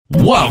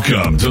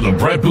Welcome to the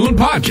Brett Boone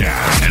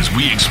Podcast, as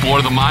we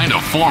explore the mind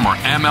of former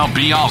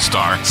MLB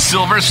All-Star,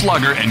 Silver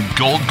Slugger, and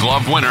Gold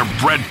Glove winner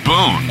Brett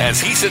Boone, as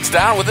he sits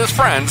down with his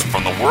friends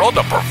from the world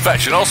of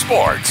professional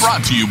sports.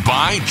 Brought to you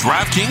by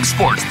DraftKings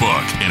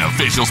Sportsbook, an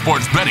official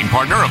sports betting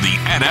partner of the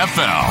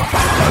NFL.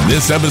 On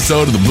this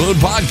episode of the Boone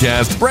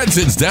Podcast, Brett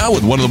sits down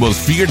with one of the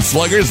most feared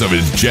sluggers of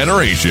his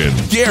generation,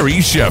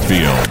 Gary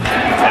Sheffield.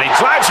 And he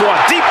drives one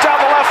deep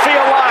down the left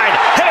field line,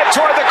 hit it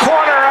toward the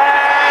corner,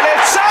 and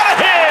it's out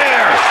of here!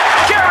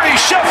 Gary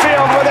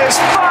Sheffield with his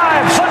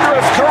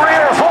 500th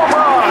career home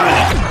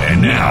run.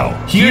 And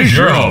now, here's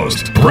your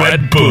host,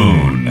 Brett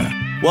Boone.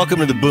 Welcome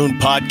to the Boone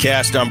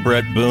Podcast. I'm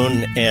Brett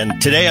Boone,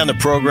 and today on the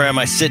program,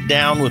 I sit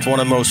down with one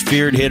of the most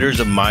feared hitters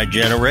of my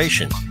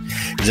generation.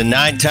 He's a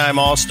 9-time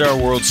All-Star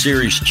World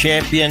Series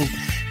champion,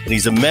 and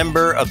he's a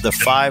member of the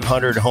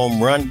 500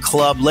 Home Run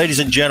Club. Ladies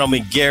and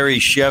gentlemen, Gary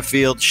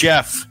Sheffield.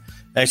 Chef,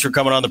 thanks for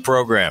coming on the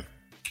program.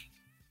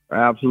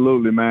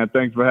 Absolutely, man.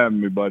 Thanks for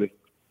having me, buddy.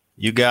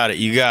 You got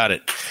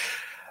it.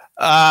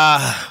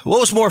 What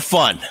was more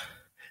fun,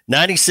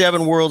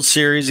 97 World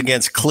Series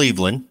against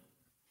Cleveland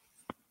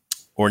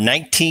or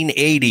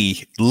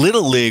 1980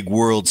 Little League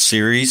World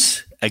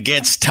Series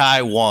against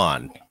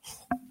Taiwan?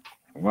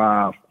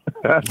 Wow.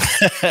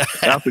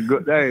 That's a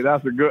good day.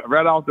 That's a good,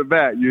 right off the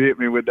bat, you hit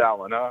me with that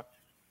one, huh?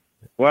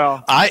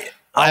 Well,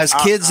 as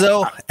kids,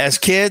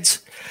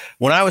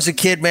 when I was a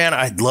kid, man,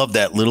 I loved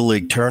that Little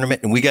League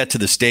tournament, and we got to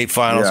the state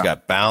finals,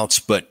 got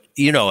bounced, but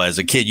you know, as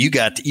a kid, you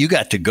got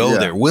to go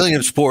there.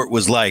 Williamsport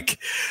was like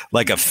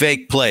a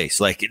fake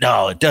place. Like,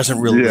 no, it doesn't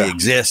really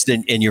exist,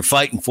 and you're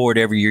fighting for it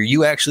every year.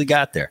 You actually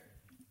got there.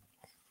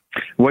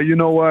 Well, you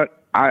know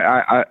what?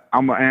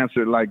 I'm gonna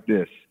answer it like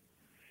this: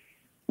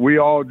 we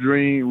all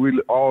dream, we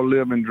all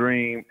live and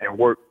dream, and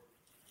work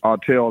our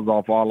tails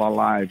off all our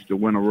lives to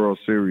win a World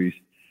Series.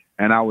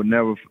 And I would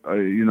never,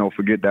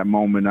 forget that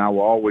moment. I will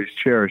always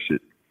cherish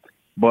it.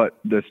 But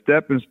the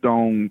stepping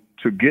stone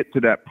to get to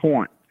that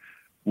point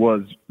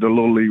was the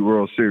Little League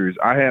World Series.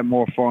 I had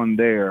more fun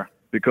there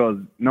because,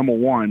 number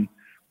one,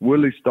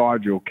 Willie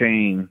Stargell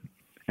came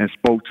and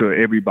spoke to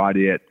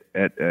everybody at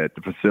the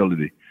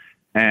facility.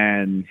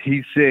 And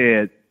he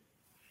said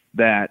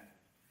that,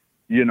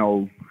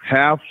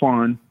 have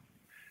fun,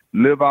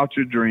 live out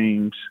your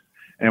dreams,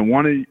 and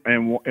one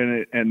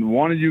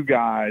of you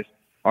guys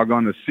are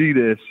going to see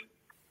this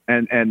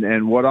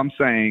and what I'm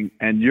saying,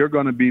 and you're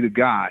going to be the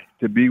guy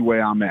to be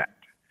where I'm at.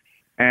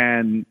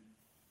 And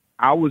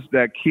I was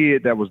that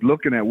kid that was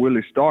looking at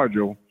Willie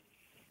Stargell,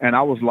 and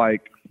I was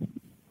like,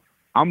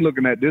 I'm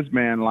looking at this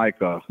man like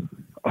a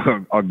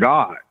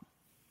god.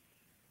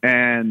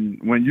 And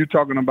when you're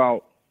talking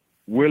about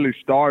Willie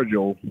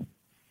Stargell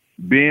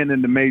being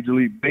in the Major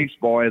League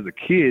Baseball as a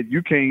kid,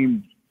 you can't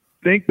even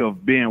think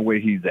of being where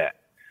he's at.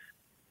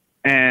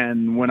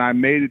 And when I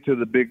made it to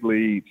the big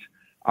leagues,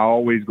 I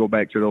always go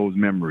back to those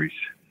memories.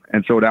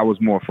 And so that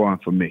was more fun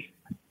for me.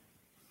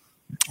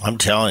 I'm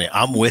telling you,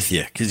 I'm with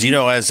you. Because,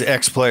 as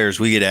ex-players,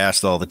 we get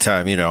asked all the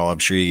time, I'm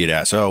sure you get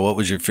asked, what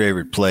was your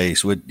favorite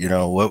place? What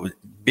was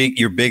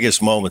your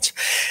biggest moments?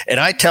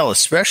 And I tell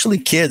especially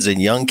kids and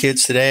young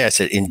kids today, I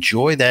said,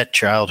 enjoy that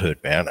childhood,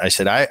 man. I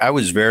said, I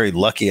was very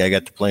lucky. I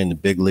got to play in the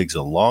big leagues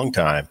a long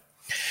time.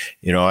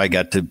 I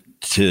got to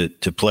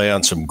play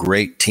on some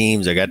great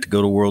teams. I got to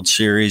go to World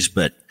Series,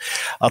 but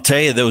I'll tell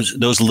you,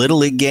 those Little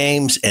League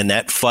games and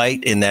that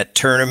fight in that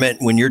tournament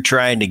when you're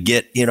trying to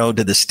get, to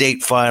the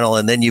state final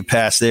and then you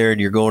pass there and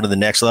you're going to the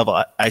next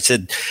level. I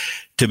said,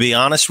 to be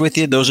honest with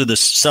you, those are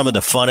some of the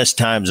funnest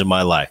times of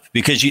my life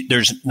because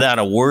there's not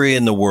a worry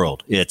in the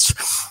world. It's,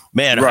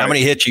 man, how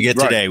many hits you get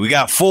today? We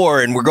got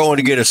 4, and we're going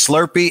to get a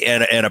Slurpee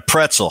and a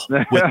pretzel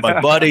with my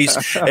buddies,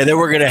 and then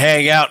we're going to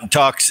hang out and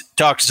talk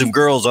to some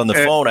girls on the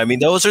phone. I mean,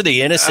 those are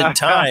the innocent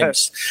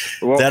times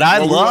that I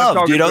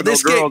loved.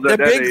 This game, the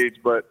big age,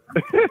 but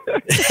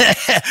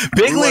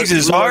big leagues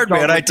is hard,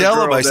 man. I tell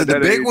them, I said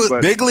the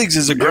big leagues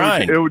is a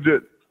grind.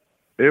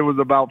 It was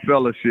about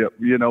fellowship,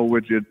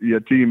 with your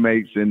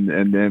teammates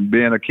and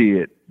being a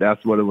kid.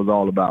 That's what it was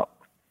all about.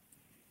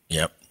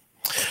 Yep.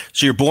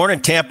 So you're born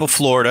in Tampa,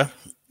 Florida.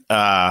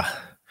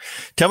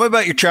 Tell me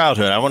about your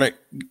childhood. I want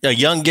a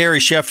young Gary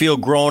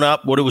Sheffield growing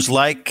up, what it was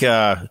like.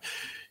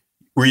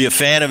 Were you a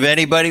fan of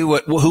anybody?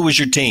 Who was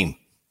your team?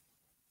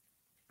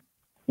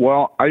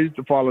 Well, I used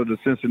to follow the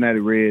Cincinnati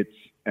Reds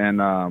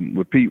and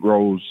with Pete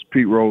Rose.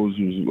 Pete Rose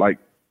was like,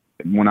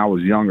 when I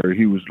was younger,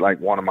 he was like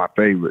one of my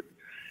favorites.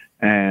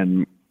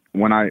 And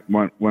when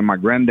my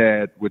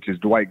granddad, which is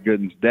Dwight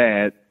Gooden's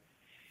dad,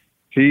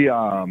 he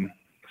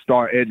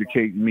started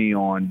educating me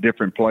on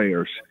different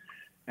players.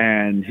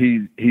 And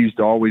he used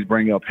to always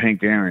bring up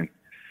Hank Aaron.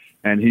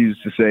 And he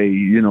used to say,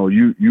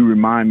 you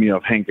remind me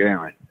of Hank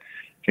Aaron.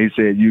 He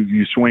said,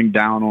 you swing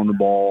down on the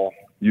ball,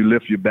 you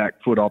lift your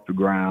back foot off the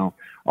ground,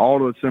 all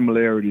the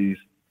similarities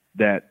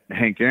that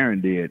Hank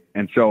Aaron did.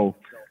 And so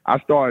I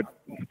started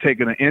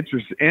taking an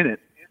interest in it,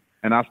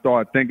 and I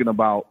started thinking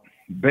about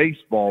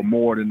baseball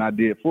more than I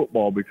did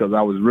football because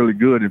I was really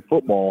good in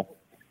football,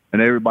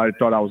 and everybody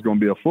thought I was going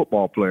to be a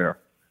football player.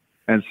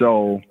 And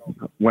so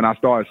when I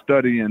started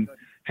studying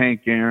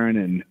Hank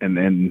Aaron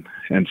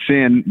and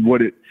seeing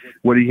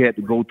what he had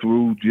to go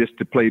through just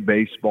to play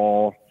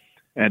baseball.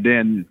 And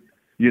then,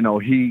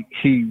 he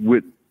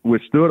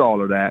withstood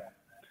all of that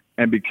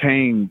and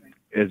became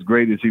as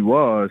great as he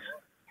was.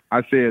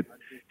 I said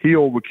he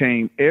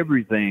overcame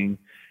everything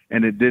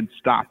and it didn't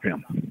stop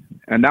him.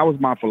 And that was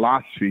my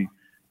philosophy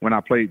when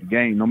I played the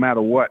game. No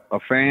matter what a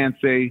fan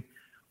say,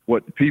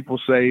 what the people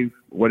say,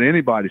 what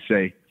anybody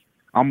say,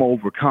 I'm going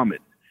to overcome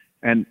it.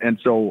 And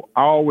so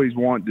I always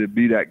wanted to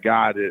be that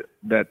guy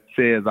that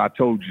says, I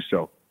told you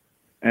so.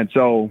 And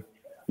so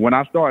when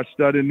I started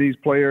studying these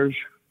players,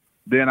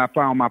 then I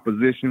found my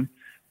position,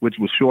 which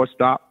was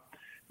shortstop.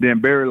 Then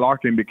Barry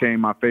Larkin became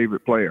my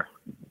favorite player.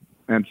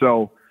 And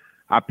so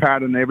I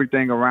patterned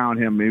everything around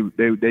him.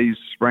 They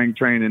used spring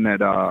training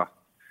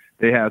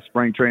they had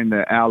spring training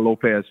at Al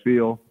Lopez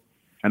Field,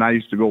 and I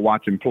used to go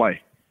watch him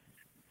play.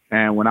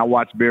 And when I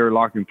watched Barry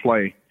Larkin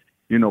play,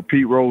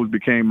 Pete Rose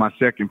became my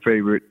second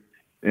favorite,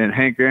 and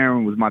Hank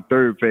Aaron was my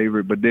third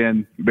favorite, but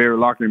then Barry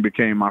Larkin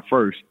became my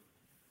first.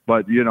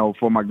 But,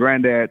 for my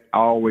granddad, I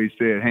always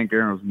said Hank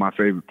Aaron was my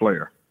favorite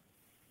player.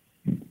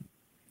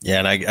 Yeah,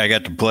 and I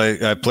got to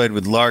play. I played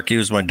with Lark. He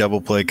was my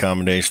double play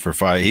combination for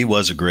 5. He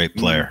was a great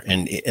player,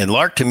 and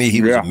Lark to me,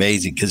 he was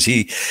amazing because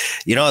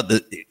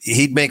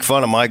he'd make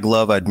fun of my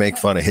glove. I'd make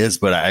fun of his,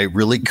 but I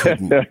really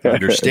couldn't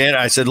understand.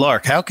 I said,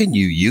 Lark, how can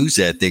you use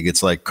that thing?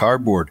 It's like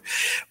cardboard.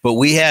 But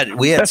we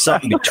had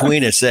something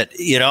between us that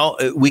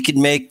we could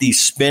make these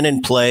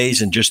spinning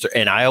plays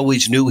and I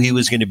always knew he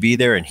was going to be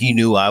there, and he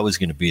knew I was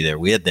going to be there.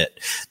 We had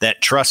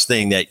that trust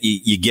thing that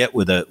you get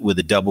with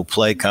a double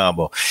play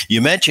combo.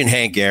 You mentioned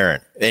Hank Aaron.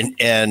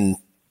 And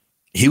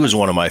he was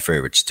one of my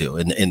favorites too.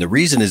 And the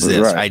reason is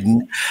this, right.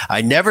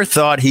 I never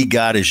thought he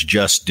got his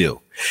just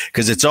due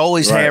because it's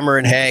always Hammer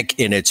and Hank,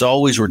 and it's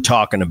always we're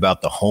talking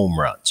about the home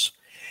runs.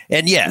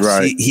 And yes,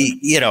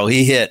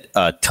 he hit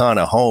a ton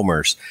of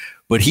homers,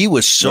 but he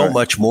was so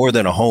much more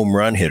than a home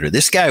run hitter.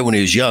 This guy, when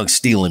he was young,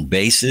 stealing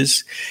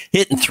bases,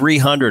 hitting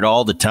 300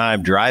 all the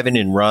time, driving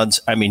in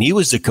runs. I mean, he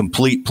was a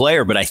complete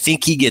player, but I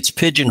think he gets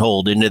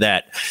pigeonholed into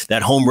that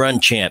home run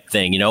champ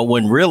thing,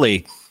 when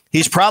really –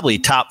 he's probably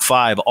top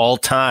 5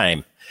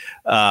 all-time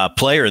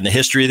player in the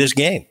history of this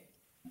game.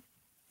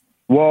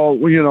 Well,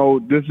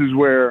 this is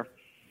where,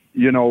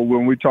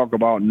 when we talk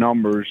about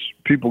numbers,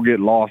 people get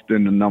lost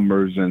in the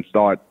numbers and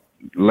start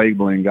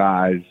labeling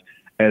guys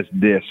as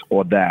this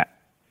or that.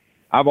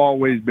 I've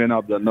always been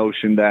of the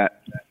notion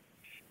that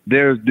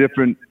there's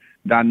different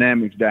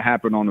dynamics that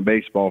happen on the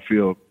baseball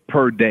field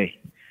per day,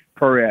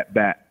 per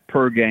at-bat,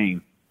 per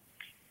game.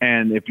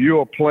 And if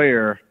you're a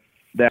player –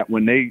 that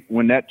when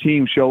that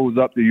team shows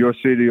up to your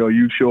city or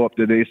you show up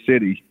to their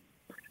city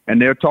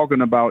and they're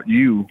talking about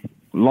you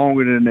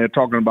longer than they're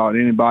talking about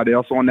anybody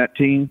else on that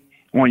team,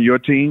 on your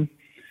team,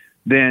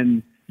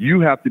 then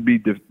you have to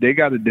they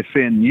got to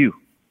defend you.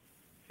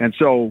 And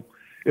so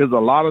there's a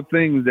lot of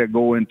things that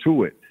go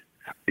into it.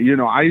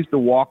 I used to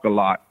walk a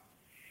lot,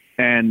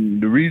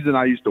 and the reason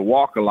I used to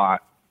walk a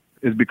lot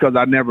is because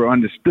I never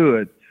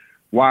understood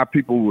why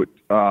people would,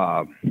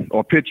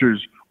 or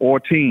pitchers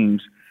or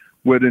teams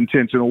with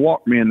intentional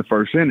walk me in the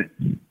first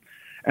inning.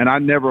 And I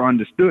never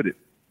understood it.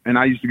 And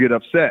I used to get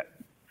upset.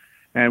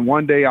 And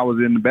one day I was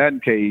in the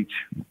batting cage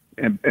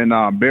and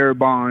Barry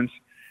Bonds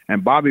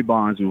and Bobby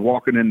Bonds was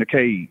walking in the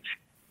cage.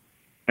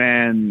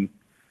 And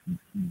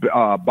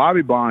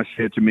Bobby Bonds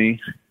said to me,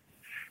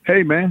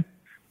 "Hey man,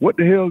 what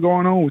the hell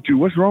going on with you?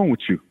 What's wrong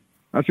with you?"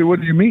 I said, "What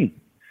do you mean?"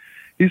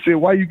 He said,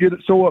 "Why you get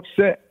so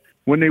upset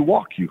when they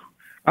walk you?"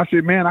 I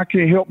said, "Man, I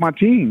can't help my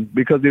team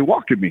because they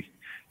walking me."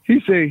 He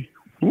said,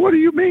 "What do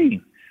you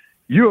mean?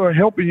 You're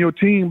helping your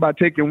team by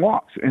taking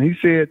walks." And he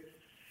said,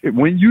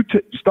 when you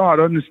start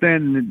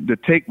understanding to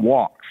take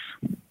walks,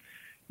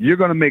 you're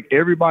going to make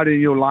everybody in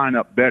your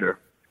lineup better,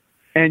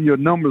 and your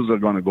numbers are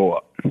going to go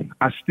up.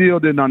 I still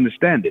didn't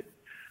understand it.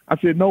 I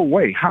said, no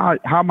way.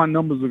 How my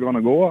numbers are going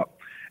to go up?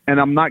 And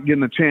I'm not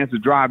getting a chance to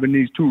drive in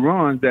these 2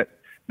 runs that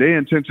they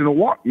intentional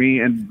walk me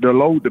and to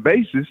load the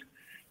bases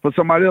for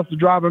somebody else to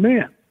drive them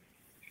in.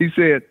 He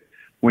said,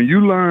 when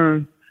you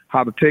learn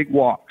how to take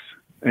walks,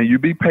 and you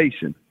be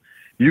patient,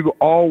 you're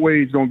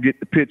always going to get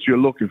the pitch you're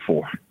looking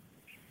for.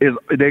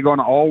 They're going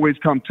to always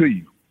come to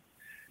you.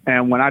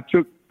 And when I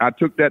took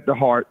that to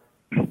heart,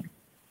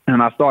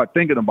 and I started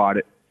thinking about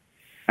it,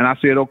 and I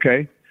said,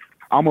 okay,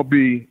 I'm going to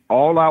be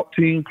all-out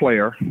team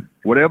player.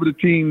 Whatever the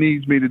team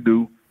needs me to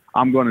do,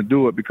 I'm going to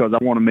do it because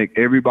I want to make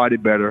everybody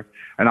better,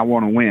 and I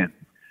want to win.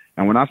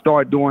 And when I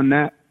started doing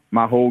that,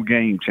 my whole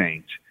game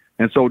changed.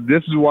 And so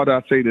this is what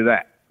I say to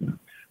that.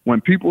 When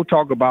people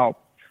talk about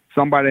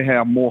somebody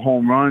have more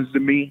home runs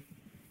than me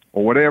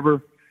or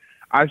whatever,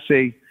 I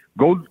say,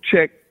 go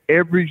check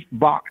every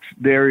box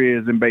there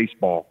is in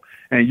baseball,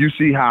 and you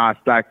see how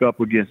I stack up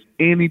against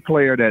any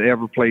player that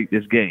ever played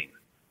this game.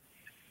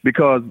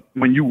 Because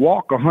when you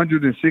walk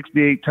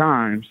 168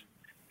 times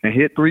and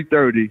hit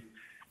 330,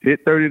 hit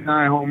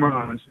 39 home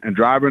runs, and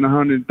drive in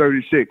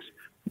 136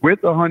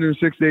 with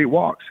 168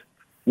 walks,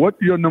 what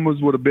your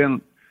numbers would have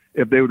been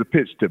if they would have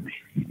pitched to me.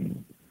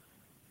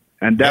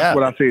 And that's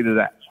what I say to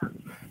that.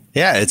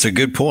 Yeah, it's a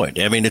good point.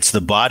 I mean, it's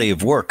the body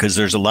of work because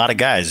there's a lot of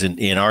guys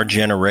in our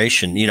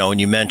generation,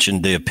 and you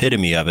mentioned the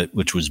epitome of it,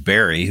 which was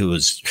Barry, who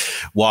was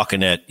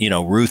walking at,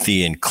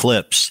 Ruthie and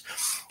clips.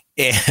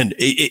 And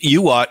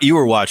you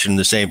were watching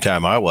the same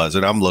time I was,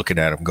 and I'm looking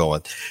at him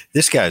going,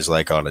 this guy's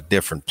like on a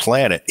different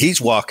planet. He's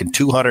walking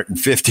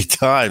 250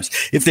 times.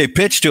 If they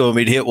pitch to him,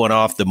 he'd hit one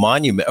off the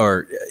monument,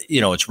 or,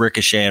 it's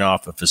ricocheting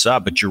off a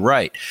facade. But you're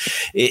right.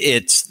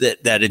 It's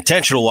that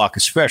intentional walk,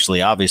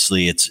 especially,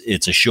 obviously,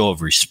 it's a show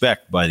of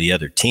respect by the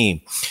other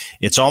team.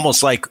 It's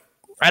almost like,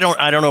 I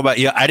don't know about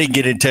you. I didn't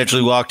get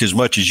intentionally walked as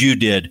much as you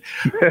did,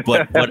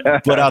 but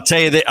I'll tell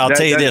you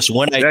that this.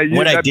 When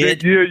I did,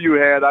 big year you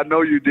had, I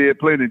know you did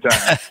plenty of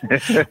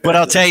times. But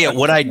I'll tell you,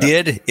 when I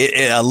did,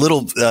 a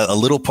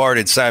little part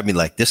inside me,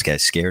 like, this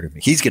guy's scared of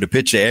me. He's going to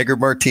pitch to Edgar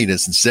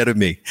Martinez instead of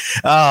me.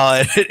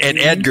 Oh, and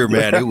Edgar,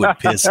 man, it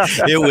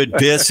would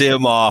piss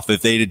him off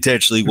if they'd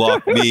intentionally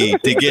walk me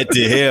to get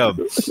to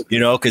him.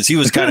 Because he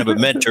was kind of a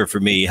mentor for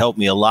me. He helped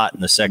me a lot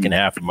in the second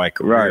half of my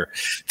career,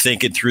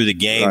 thinking through the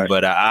game. Right.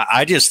 But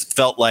I just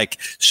felt like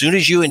as soon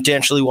as you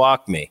intentionally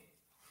walk me,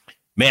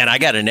 man, I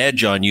got an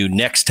edge on you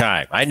next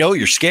time. I know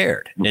you're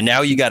scared, and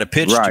now you got to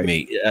pitch to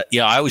me.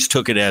 I always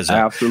took it as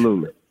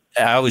absolutely.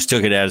 I always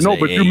took it as no,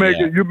 but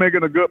you're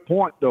making a good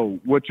point though.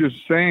 What you're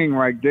saying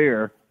right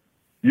there,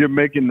 you're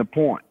making the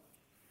point,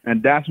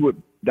 and that's what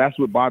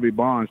Bobby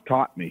Bonds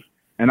taught me,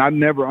 and I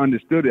never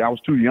understood it. I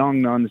was too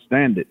young to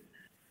understand it,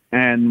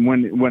 and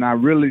when I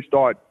really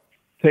start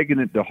taking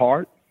it to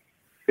heart,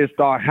 it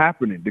started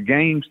happening. The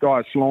game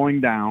started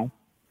slowing down.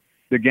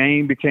 The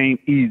game became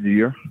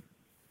easier.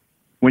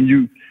 When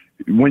you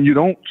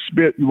don't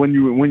spit, when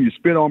you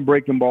spit on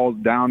breaking balls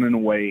down and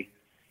away,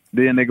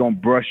 then they're gonna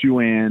brush you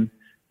in.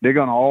 They're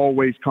gonna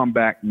always come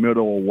back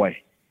middle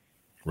away.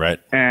 Right.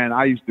 And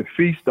I used to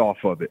feast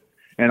off of it.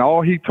 And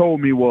all he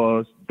told me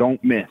was,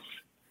 don't miss.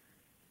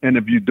 And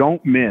if you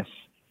don't miss,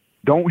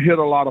 don't hit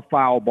a lot of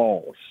foul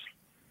balls.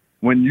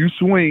 When you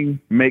swing,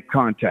 make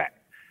contact.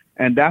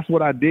 And that's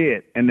what I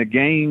did. And the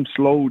game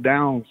slowed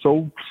down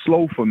so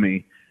slow for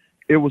me.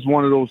 It was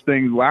one of those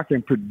things where I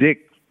can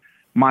predict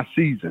my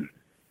season.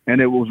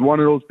 And it was one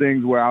of those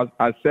things where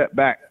I sat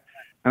back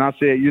and I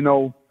said,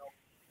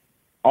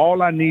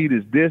 all I need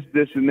is this,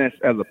 and this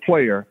as a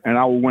player, and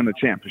I will win a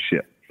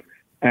championship.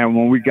 And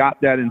when we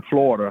got that in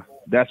Florida,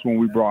 that's when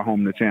we brought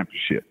home the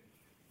championship.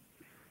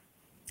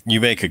 You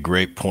make a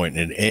great point.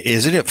 And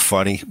isn't it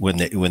funny when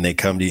they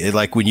come to you,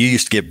 like when you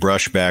used to get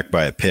brushed back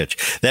by a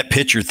pitch, that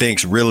pitcher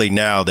thinks really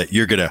now that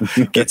you're going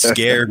to get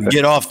scared and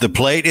get off the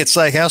plate. It's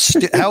like,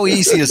 how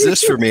easy is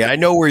this for me? I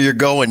know where you're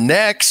going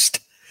next.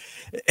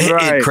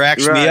 Right, it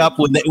cracks me up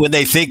when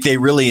they think they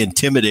really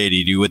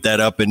intimidated you with that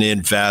up and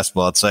in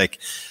fastball. It's like,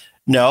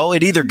 no,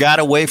 it either got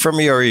away from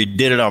me or you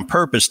did it on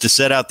purpose to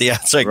set out the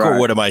outside court.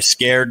 What, am I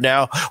scared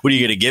now? What are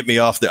you going to get me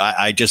off?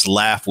 I just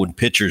laugh when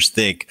pitchers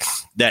think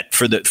that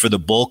for the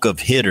bulk of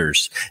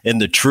hitters and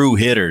the true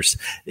hitters,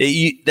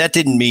 that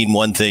didn't mean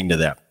one thing to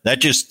them. That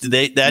just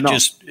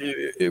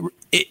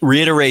it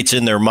reiterates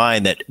in their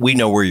mind that we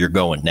know where you're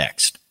going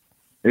next.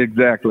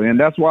 Exactly, and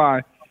that's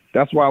why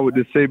with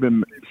the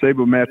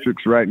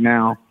sabermetrics right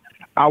now,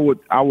 I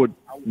would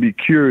be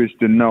curious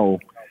to know.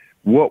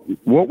 What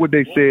would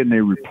they say in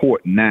their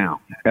report now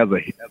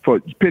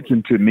for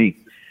pitching to me?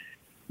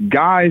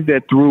 Guys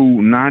that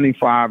threw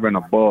 95 and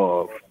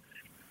above,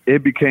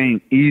 it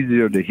became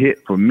easier to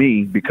hit for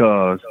me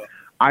because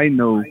I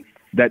know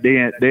that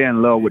they're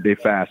in love with their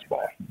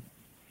fastball.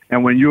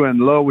 And when you're in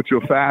love with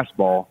your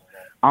fastball,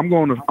 I'm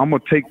gonna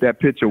take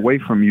that pitch away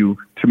from you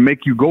to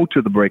make you go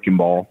to the breaking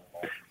ball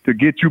to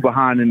get you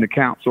behind in the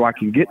count so I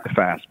can get the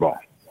fastball.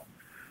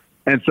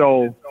 And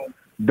so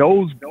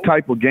those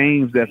type of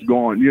games that's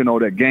going,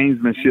 that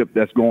gamesmanship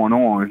that's going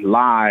on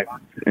live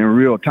in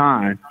real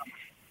time,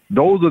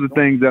 those are the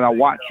things that I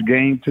watch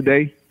game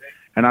today.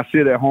 And I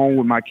sit at home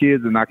with my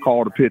kids and I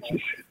call the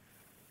pitches.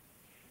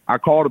 I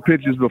call the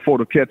pitches before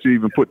the catcher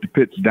even put the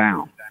pitch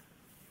down.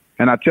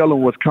 And I tell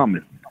them what's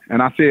coming.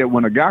 And I said,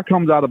 when a guy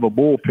comes out of a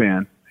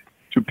bullpen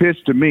to pitch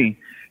to me,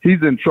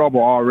 he's in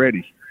trouble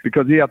already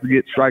because he has to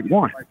get strike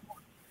one.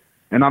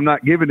 And I'm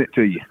not giving it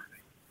to you.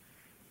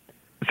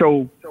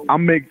 So I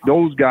make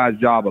those guys'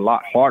 job a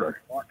lot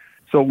harder.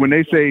 So when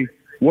they say,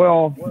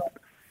 well,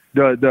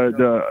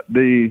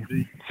 the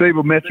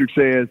sabermetric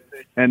says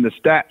and the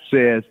stat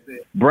says,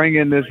 bring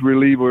in this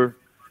reliever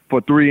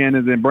for 3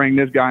 innings and bring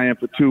this guy in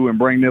for 2 and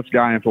bring this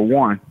guy in for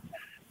 1.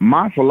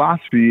 My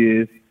philosophy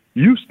is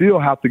you still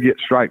have to get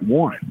strike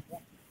 1.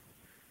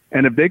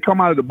 And if they come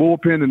out of the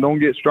bullpen and don't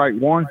get strike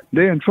 1,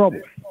 they're in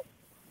trouble.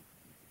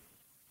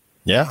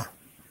 Yeah.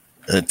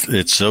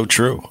 It's so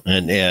true.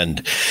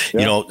 And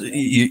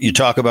you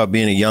talk about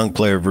being a young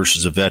player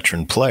versus a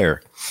veteran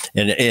player.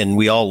 And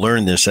we all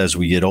learn this as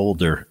we get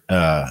older,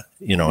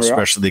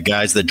 especially the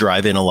guys that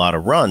drive in a lot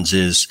of runs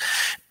is,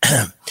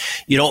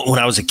 when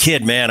I was a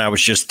kid, man, I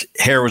was just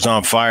hair was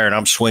on fire and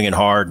I'm swinging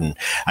hard and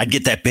I'd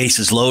get that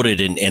bases loaded.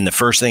 And the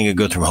first thing would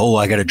go through,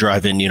 I got to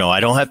drive in, I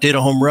don't have to hit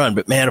a home run,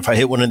 but man, if I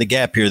hit one in the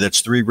gap here,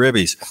 that's 3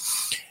 ribbies.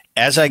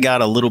 As I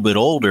got a little bit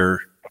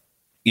older,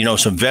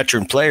 some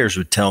veteran players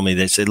would tell me,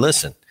 they say,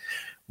 listen,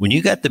 when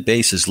you got the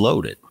bases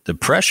loaded, the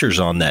pressure's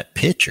on that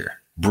pitcher.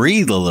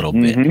 Breathe a little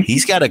bit.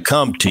 He's got to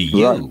come to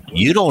you. Right.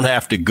 You don't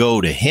have to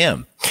go to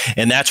him.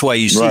 And that's why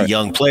you see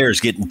young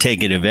players getting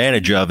taken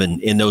advantage of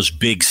in those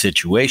big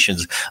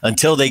situations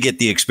until they get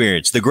the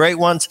experience. The great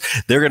ones,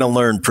 they're going to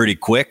learn pretty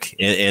quick,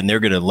 and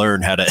they're going to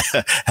learn how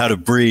to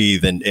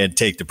breathe and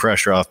take the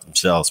pressure off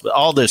themselves. But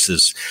all this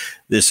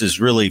is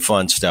really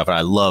fun stuff.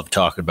 I love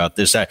talking about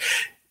this side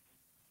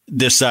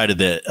of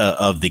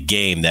the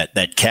game,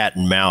 that cat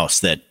and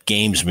mouse, that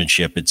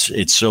gamesmanship.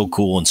 It's so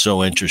cool and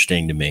so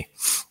interesting to me.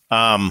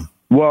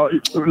 Well,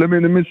 let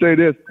me say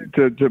this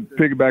to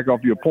piggyback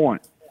off your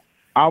point.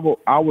 I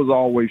was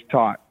always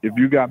taught, if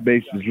you got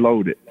bases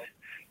loaded,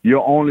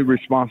 your only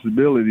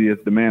responsibility is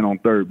the man on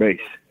third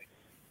base.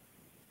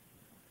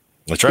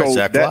 That's right,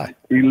 Zach Fly. That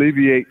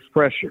alleviates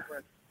pressure.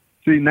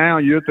 See, now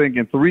you're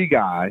thinking 3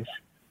 guys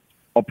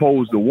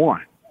opposed to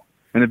 1.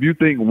 And if you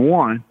think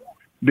 1,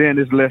 then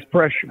it's less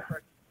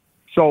pressure.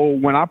 So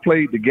when I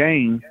played the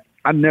game,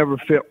 I never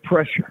felt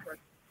pressure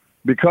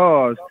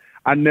because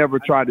I never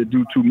tried to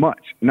do too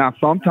much. Now,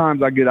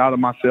 sometimes I get out of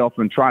myself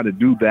and try to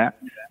do that,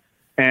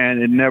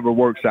 and it never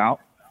works out.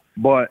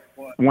 But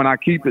when I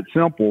keep it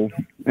simple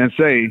and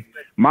say,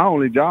 my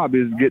only job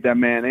is to get that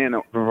man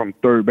in from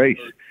third base.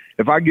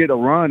 If I get a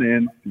run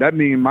in, that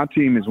means my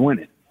team is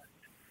winning.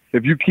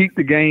 If you keep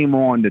the game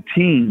on the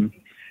team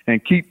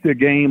and keep the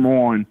game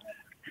on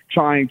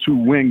trying to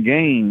win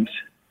games,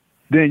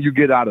 then you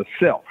get out of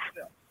self.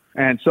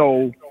 And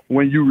so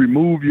when you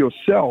remove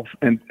yourself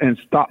and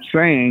stop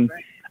saying,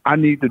 I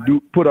need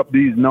to put up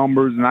these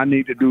numbers and I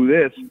need to do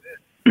this,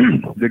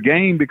 the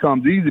game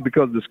becomes easy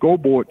because the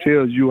scoreboard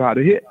tells you how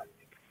to hit.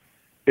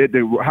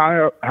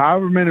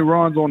 However many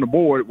runs on the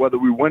board, whether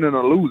we're winning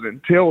or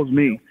losing, tells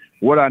me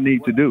what I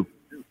need to do.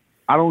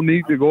 I don't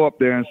need to go up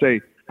there and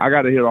say, I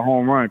got to hit a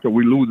home run because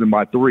we're losing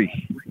by 3.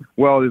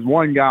 Well, there's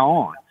one guy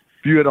on.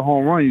 If you hit a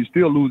home run, you're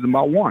still losing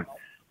by 1.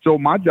 So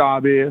my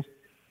job is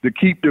to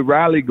keep the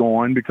rally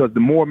going, because the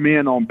more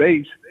men on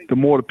base, the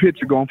more the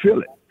pitcher going to feel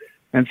it.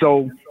 And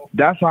so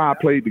that's how I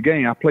played the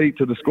game. I played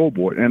to the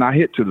scoreboard, and I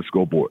hit to the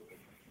scoreboard.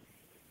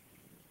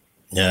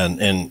 Yeah,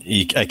 and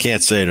I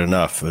can't say it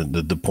enough.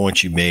 The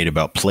point you made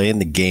about playing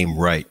the game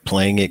right,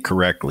 playing it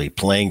correctly,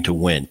 playing to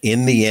win.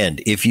 In the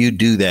end, if you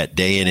do that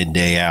day in and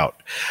day out,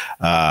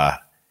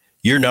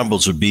 your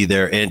numbers would be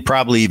there, and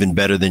probably even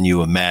better than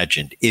you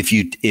imagined. If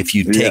you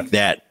take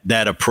that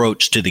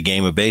approach to the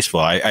game of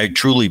baseball, I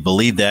truly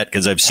believe that,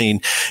 because I've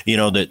seen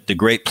the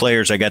great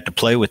players I got to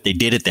play with, they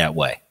did it that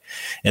way,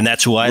 and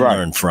that's who I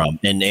learned from.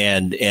 And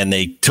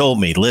they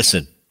told me,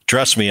 listen,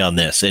 trust me on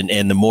this.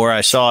 And the more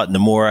I saw it and the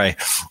more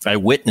I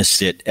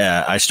witnessed it,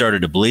 I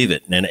started to believe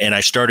it. And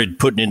I started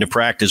putting into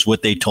practice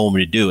what they told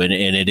me to do. And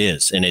it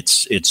is. And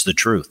it's the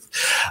truth.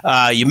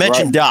 You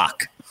mentioned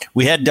Doc.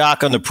 We had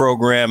Doc on the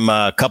program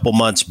a couple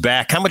months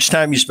back. How much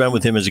time you spent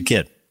with him as a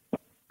kid?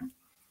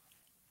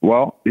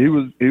 Well, he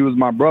was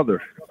my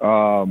brother.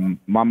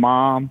 My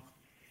mom,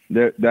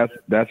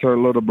 that's her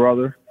little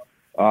brother.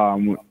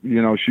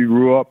 She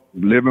grew up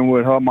living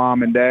with her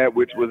mom and dad,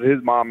 which was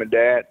his mom and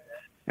dad.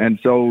 And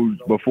so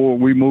before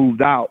we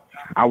moved out,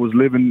 I was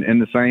living in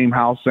the same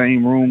house,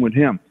 same room with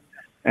him.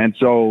 And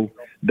so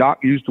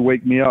Doc used to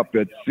wake me up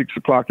at 6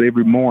 o'clock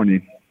every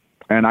morning,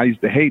 and I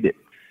used to hate it.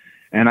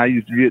 And I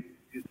used to get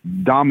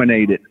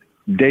dominated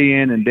day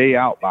in and day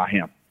out by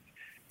him.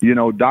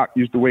 Doc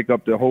used to wake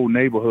up the whole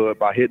neighborhood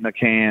by hitting a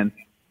can,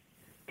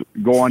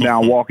 going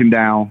down, walking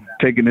down,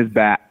 taking his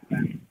bat,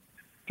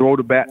 throw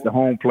the bat to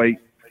home plate,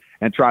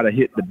 and try to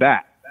hit the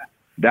bat.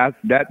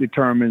 That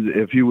determines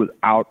if he was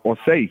out or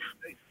safe.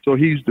 So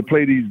he used to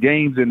play these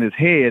games in his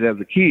head as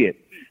a kid,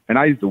 and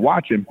I used to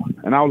watch him,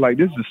 and I was like,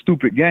 this is a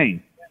stupid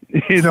game,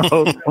 and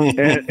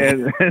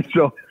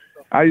so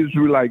I used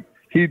to be like,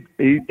 he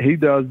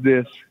does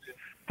this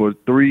for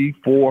 3,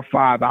 4,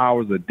 5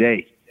 hours a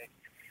day,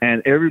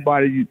 and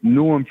everybody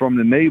knew him from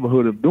the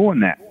neighborhood of doing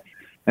that.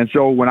 And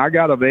so when I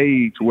got of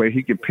age where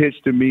he could pitch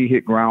to me,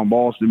 hit ground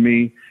balls to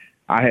me,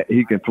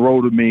 he can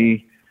throw to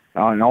me,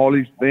 and all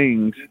these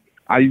things,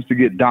 I used to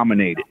get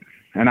dominated.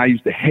 And I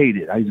used to hate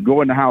it. I used to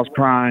go in the house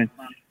crying,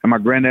 and my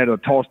granddad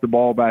would toss the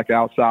ball back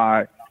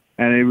outside,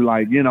 and they were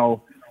like,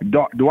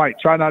 Dwight,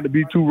 try not to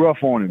be too rough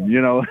on him,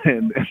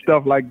 and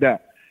stuff like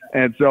that.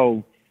 And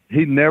so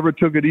he never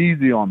took it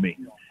easy on me.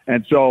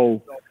 And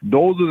so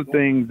those are the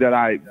things that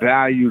I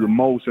value the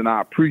most, and I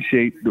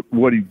appreciate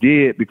what he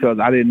did, because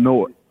I didn't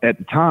know it at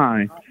the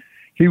time.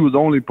 He was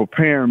only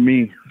preparing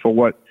me for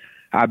what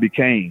I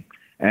became.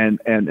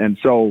 And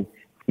so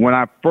when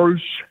I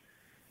first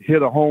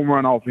hit a home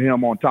run off of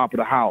him on top of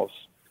the house,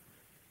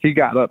 he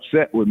got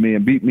upset with me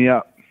and beat me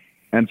up.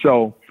 And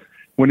so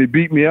when he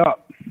beat me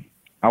up,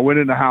 I went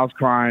in the house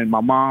crying.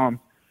 My mom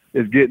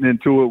is getting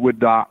into it with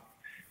Doc,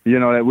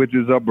 which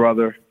is her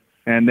brother,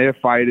 and they're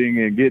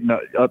fighting and getting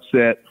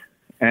upset.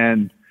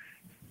 And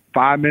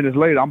 5 minutes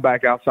later, I'm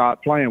back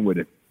outside playing with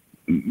him,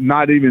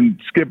 not even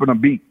skipping a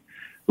beat.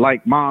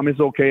 Like, Mom, it's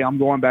okay, I'm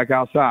going back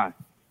outside.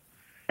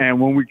 And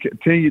when we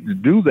continued to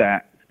do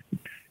that,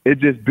 it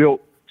just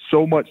built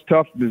so much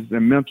toughness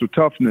and mental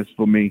toughness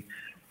for me.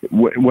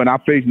 When I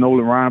faced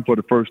Nolan Ryan for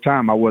the first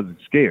time, I wasn't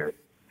scared.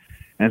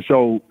 And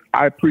so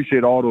I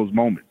appreciate all those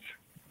moments.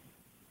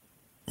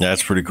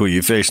 That's pretty cool.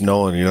 You faced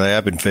Nolan. You know,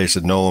 I've been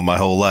facing Nolan my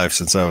whole life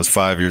since I was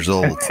 5 years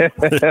old.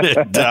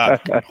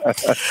 Doc,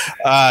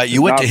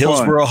 you went to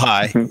Hillsborough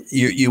High.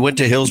 You went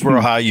to Hillsborough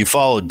High. You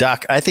followed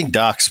Doc. I think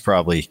Doc's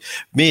probably,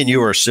 me and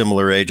you are a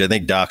similar age. I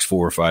think Doc's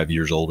 4 or 5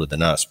 years older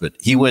than us, but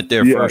he went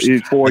there first.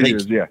 He's 4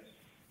 years, yeah.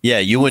 Yeah,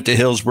 you went to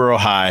Hillsborough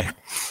High.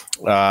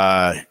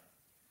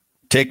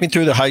 Take me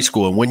through the high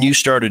school and when you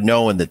started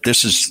knowing that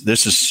this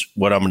is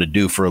what I'm going to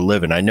do for a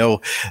living. I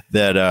know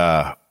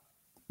that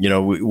you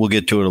know, we'll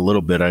get to it a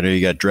little bit. I know you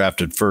got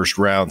drafted first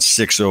round,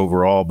 6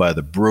 overall by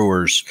the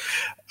Brewers,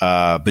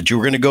 but you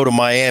were going to go to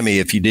Miami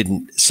if you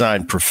didn't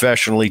sign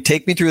professionally.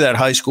 Take me through that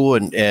high school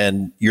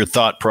and your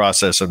thought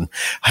process and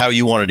how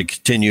you wanted to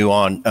continue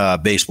on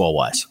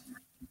baseball-wise.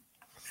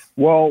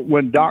 Well,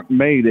 when Doc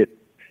made it,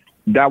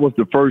 that was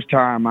the first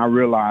time I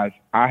realized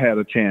I had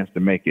a chance to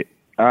make it.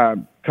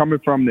 Coming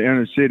from the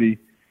inner city,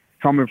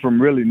 coming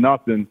from really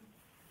nothing,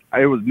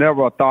 it was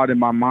never a thought in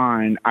my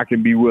mind I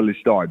can be Willie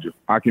Stargell.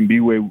 I can be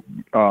where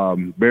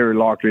Barry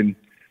Larkin,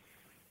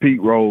 Pete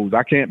Rose.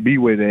 I can't be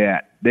where they're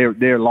at.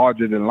 They're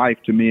larger than life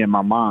to me in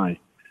my mind.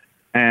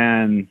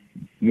 And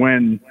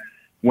when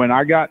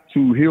I got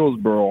to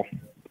Hillsborough,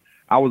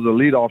 I was a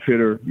leadoff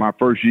hitter my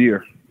first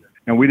year,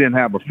 and we didn't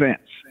have a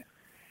fence.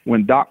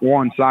 When Doc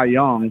won Cy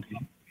Young,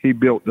 he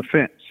built the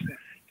fence.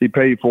 He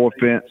paid for a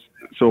fence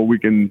so we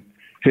can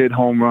hit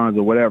home runs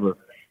or whatever.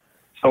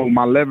 So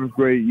my 11th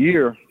grade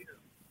year,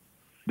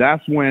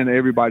 that's when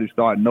everybody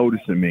started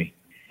noticing me.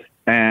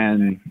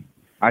 And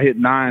I hit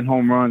 9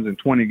 home runs in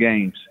 20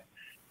 games.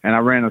 And I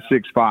ran a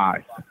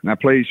 6.5. And I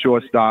played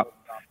shortstop,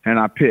 and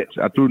I pitched.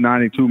 I threw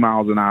 92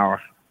 miles an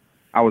hour.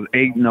 I was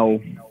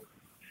 8-0.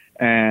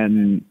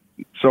 And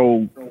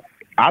so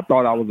I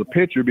thought I was a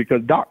pitcher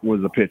because Doc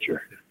was a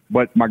pitcher.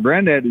 But my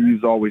granddad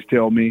used to always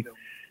tell me,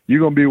 you're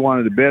going to be one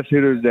of the best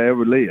hitters that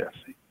ever lives.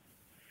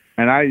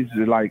 And I used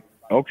to like,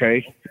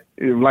 okay,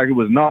 it was like it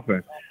was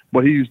nothing.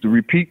 But he used to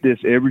repeat this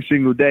every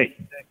single day.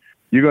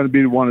 You're going to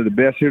be one of the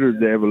best hitters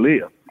that ever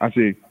lived. I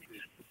said,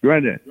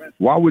 Granddad,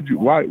 why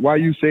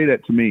you say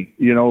that to me?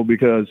 You know,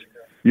 because,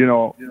 you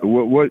know,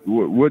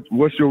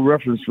 what's your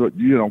reference for,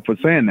 you know, for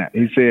saying that?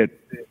 He said,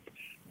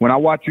 when I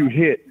watch you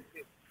hit,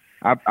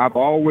 I've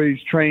always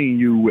trained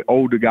you with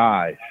older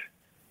guys,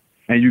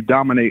 and you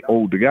dominate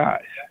older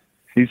guys.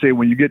 He said,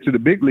 when you get to the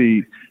big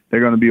league,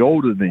 they're going to be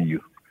older than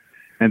you.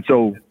 And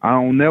so I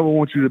don't never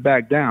want you to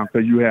back down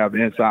because you have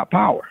inside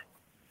power.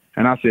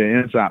 And I said,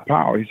 inside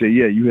power? He said,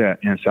 yeah, you have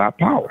inside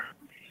power.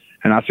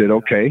 And I said,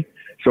 okay.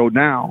 So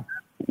now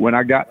when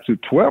I got to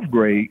 12th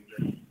grade,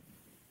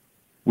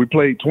 we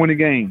played 20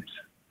 games.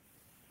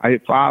 I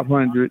hit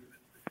 500,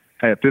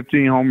 had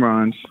 15 home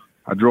runs.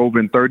 I drove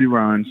in 30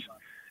 runs,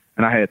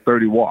 and I had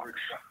 30 walks.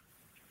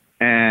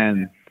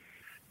 And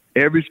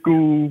every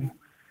school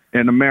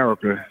in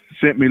America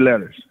sent me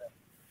letters.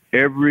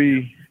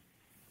 Every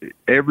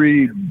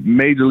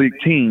major league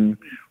team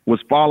was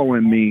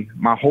following me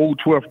my whole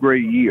 12th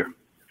grade year.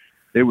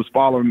 They was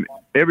following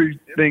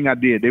everything I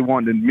did. They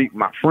wanted to meet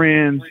my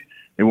friends.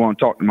 They wanted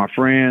to talk to my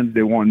friends.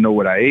 They wanted to know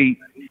what I ate,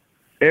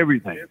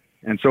 everything.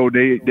 And so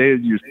they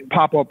just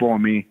pop up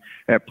on me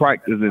at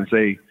practice and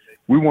say,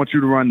 we want you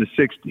to run the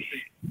 60.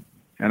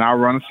 And I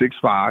run a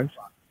 6.5.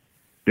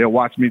 They'll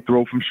watch me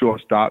throw from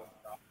shortstop.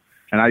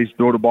 And I used to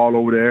throw the ball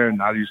over there,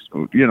 and I used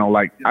to, you know,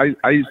 like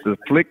I used to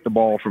flick the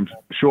ball from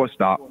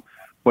shortstop.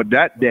 But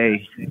that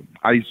day,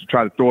 I used to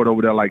try to throw it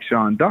over there like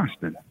Sean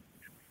Dunston.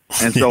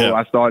 And so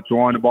I started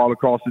throwing the ball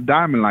across the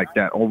diamond like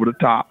that, over the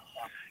top,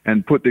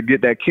 and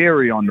get that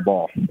carry on the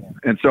ball.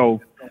 And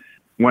so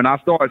when I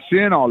started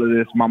seeing all of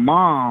this, my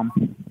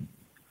mom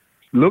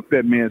looked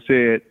at me and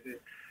said,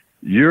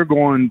 you're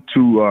going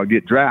to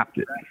get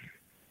drafted.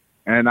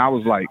 And I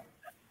was like,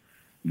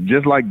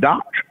 just like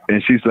Doc.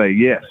 And she's like,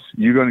 yes,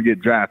 you're going to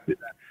get drafted.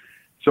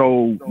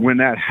 So when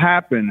that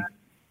happened,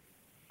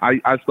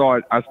 I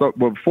started, but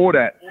before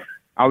that,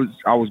 I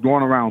was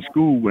going around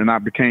school, and I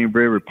became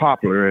very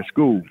popular at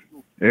school.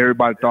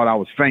 Everybody thought I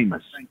was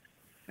famous.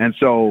 And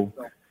so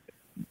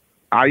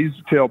I used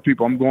to tell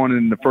people I'm going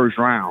in the first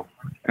round,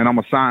 and I'm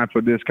assigned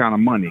for this kind of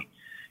money.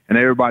 And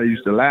everybody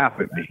used to laugh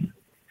at me.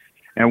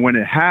 And when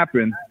it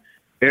happened,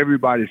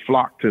 everybody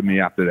flocked to me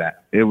after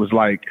that. It was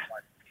like,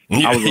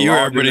 I was you were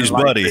everybody's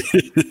buddy.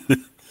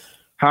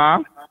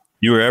 Huh?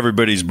 You were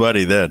everybody's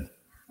buddy then.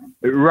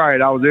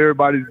 Right. I was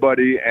everybody's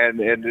buddy, and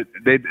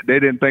they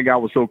didn't think I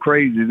was so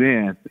crazy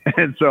then.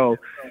 And so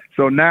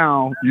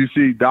now you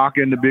see Doc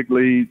in the big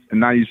leagues, and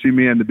now you see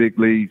me in the big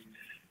leagues.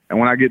 And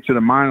when I get to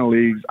the minor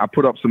leagues, I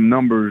put up some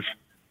numbers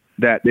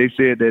that they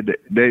said that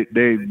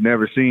they've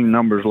never seen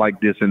numbers like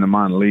this in the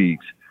minor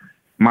leagues.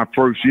 My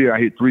first year, I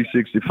hit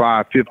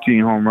 365,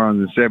 15 home runs,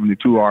 and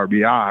 72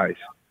 RBIs.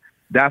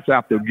 That's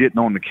after getting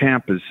on the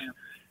campus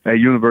at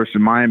University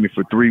of Miami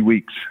for 3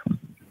 weeks.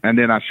 And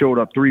then I showed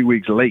up 3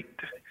 weeks late,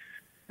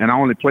 and I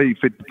only played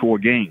 54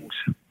 games.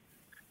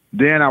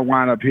 Then I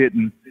wound up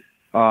hitting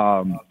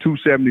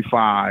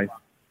 275,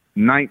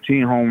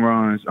 19 home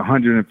runs,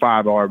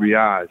 105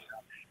 RBIs.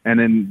 And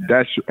then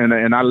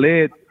and I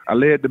led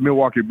the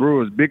Milwaukee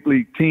Brewers big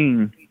league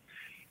team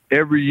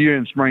every year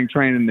in spring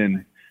training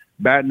in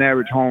batting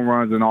average, home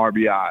runs, and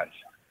RBIs.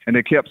 And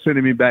they kept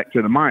sending me back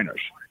to the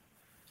minors.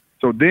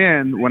 So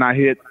then when I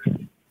hit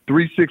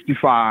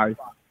 365,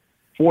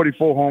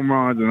 44 home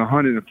runs, and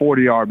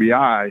 140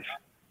 RBIs,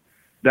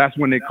 that's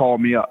when they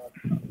called me up.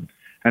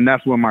 And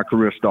that's when my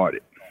career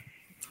started.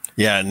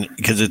 Yeah, and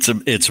because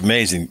it's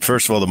amazing.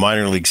 First of all, the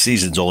minor league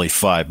season's only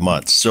 5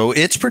 months, so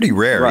it's pretty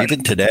rare. Right.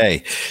 Even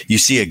today, you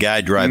see a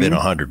guy drive in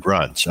 100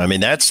 runs. I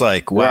mean, that's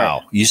like, wow.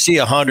 Right. You see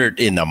 100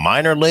 in the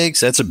minor leagues,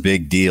 that's a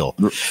big deal.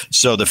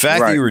 So the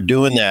fact that you were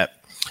doing that,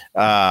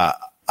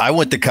 I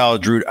went the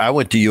college route. I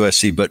went to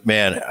USC, but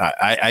man,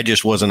 I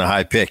just wasn't a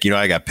high pick.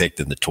 I got picked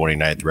in the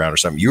 29th round or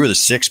something. You were the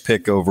 6th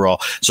pick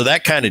overall. So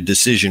that kind of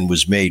decision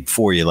was made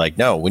for you. Like,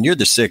 no, when you're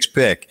the 6th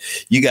pick,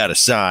 you got to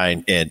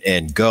sign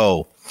and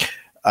go.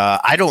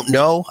 I don't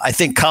know. I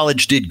think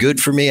college did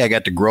good for me. I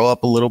got to grow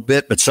up a little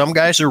bit, but some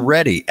guys are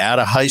ready out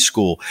of high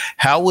school.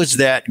 How was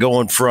that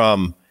going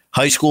from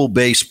high school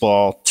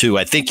baseball to,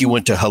 I think you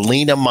went to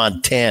Helena,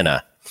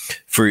 Montana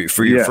for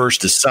your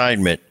first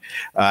assignment?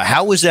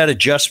 How was that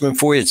adjustment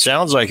for you? It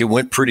sounds like it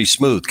went pretty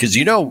smooth because,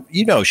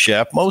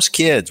 Shep, most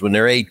kids when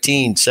they're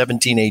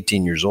 17,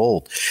 18 years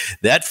old,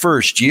 that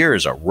first year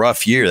is a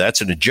rough year. That's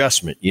an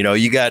adjustment.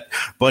 You got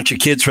a bunch of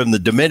kids from the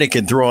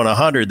Dominican throwing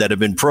 100 that have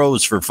been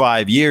pros for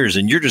 5 years,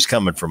 and you're just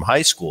coming from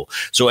high school.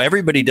 So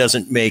everybody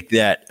doesn't make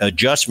that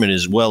adjustment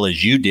as well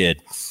as you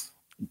did.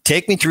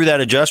 Take me through that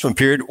adjustment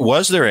period.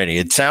 Was there any?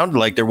 It sounded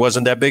like there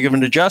wasn't that big of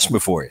an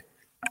adjustment for you.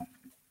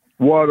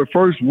 Well, the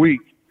first week,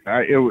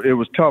 it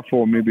was tough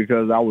for me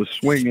because I was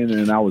swinging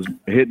and I was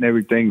hitting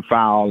everything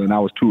foul and I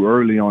was too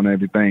early on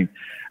everything.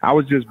 I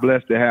was just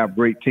blessed to have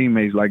great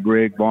teammates like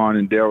Greg Boone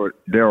and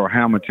Darryl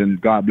Hamilton.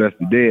 God bless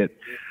the dead.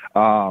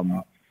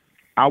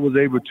 I was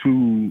able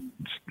to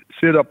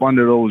sit up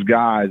under those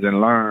guys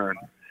and learn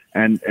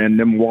and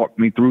them walk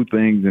me through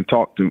things and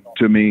talk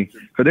to me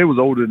because they was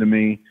older than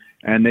me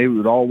and they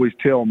would always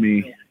tell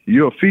me,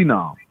 "You're a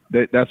phenom."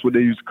 That's what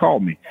they used to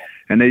call me.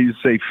 And they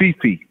used to say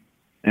Fifi,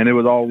 and it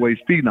was always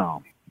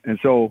phenom. And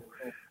so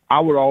I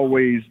would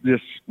always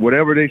just,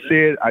 whatever they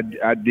said,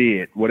 I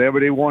did.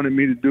 Whatever they wanted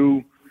me to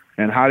do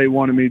and how they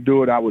wanted me to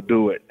do it, I would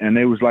do it. And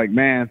they was like,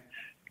 "Man,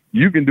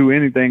 you can do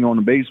anything on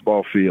the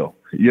baseball field.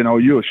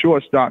 You're a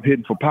shortstop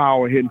hitting for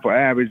power, hitting for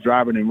average,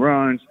 driving in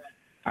runs."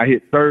 I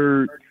hit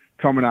third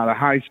coming out of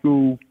high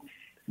school.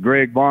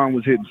 Greg Boone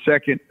was hitting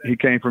second. He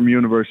came from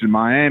University of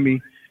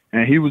Miami,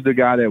 and he was the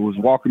guy that was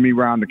walking me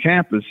around the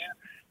campus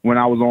when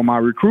I was on my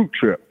recruit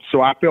trip.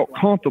 So I felt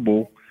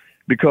comfortable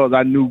because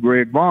I knew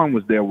Greg Boone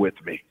was there with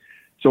me.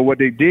 So what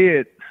they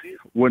did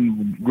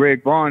when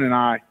Greg Boone and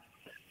I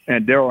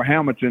and Darryl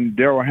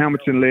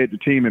Hamilton led the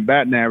team in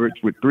batting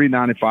average with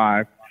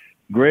 395.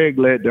 Greg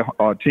led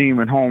the team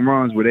in home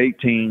runs with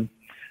 18.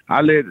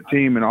 I led the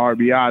team in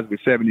RBIs with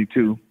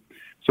 72.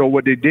 So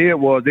what they did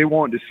was they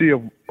wanted to see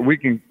if we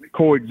can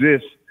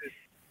coexist,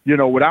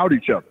 without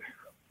each other.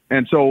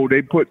 And so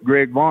they put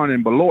Greg Boone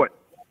in Beloit,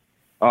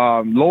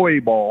 low A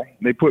ball.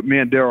 They put me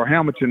and Darryl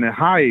Hamilton in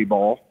high A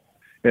ball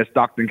at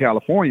Stockton,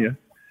 California.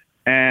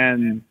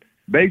 And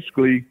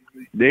basically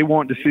they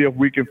wanted to see if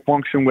we can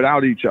function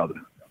without each other.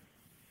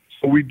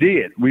 So we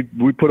did. We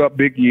put up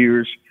big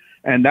years,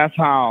 and that's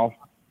how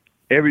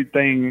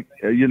everything,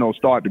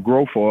 started to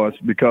grow for us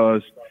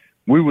because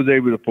we was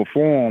able to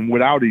perform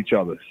without each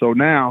other. So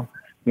now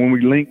when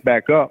we linked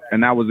back up,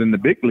 and that was in the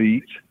big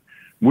leagues,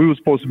 we were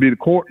supposed to be the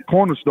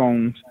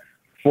cornerstones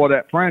for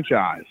that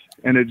franchise,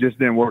 and it just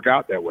didn't work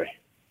out that way.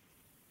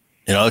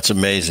 It's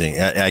amazing.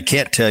 I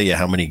can't tell you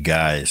how many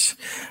guys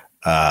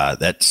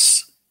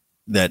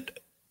that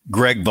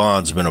Greg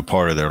Vaughn's been a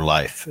part of their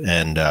life.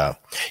 And,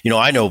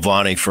 I know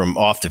Vonnie from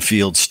off the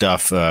field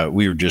stuff.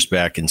 We were just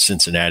back in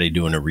Cincinnati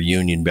doing a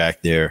reunion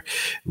back there.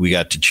 We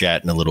got to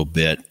chatting a little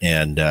bit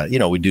and,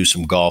 we do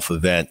some golf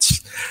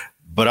events.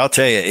 But I'll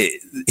tell you,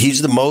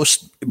 he's the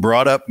most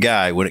brought up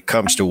guy when it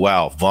comes to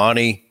wow.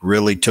 Vonnie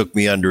really took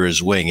me under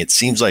his wing. It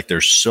seems like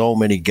there's so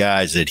many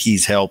guys that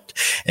he's helped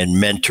and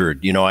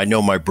mentored. I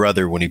know my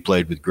brother, when he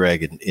played with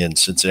Greg in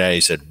Cincinnati,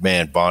 said,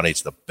 "Man,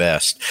 Vonnie's the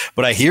best."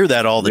 But I hear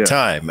that all the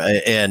time.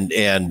 And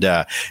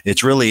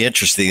it's really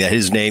interesting that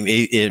his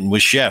name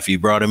was Chef. He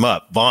brought him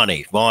up,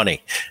 Vonnie.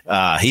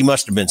 He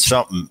must have been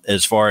something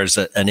as far as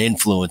an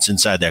influence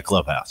inside that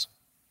clubhouse.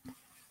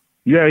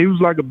 Yeah, he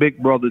was like a big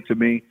brother to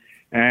me.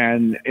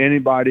 And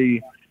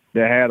anybody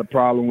that had a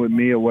problem with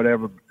me or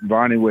whatever,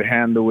 Vonnie would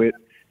handle it.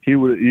 He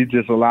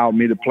just allowed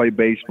me to play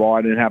baseball.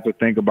 I didn't have to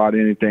think about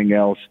anything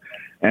else.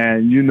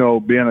 And,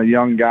 being a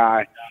young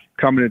guy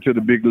coming into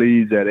the big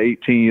leagues at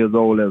 18 years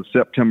old as a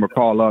September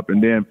call-up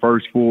and then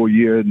first full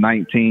year,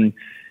 19,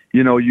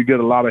 you get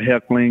a lot of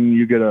heckling.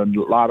 You get a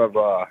lot of,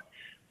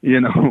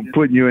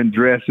 putting you in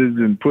dresses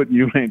and putting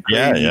you in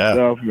crazy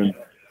stuff and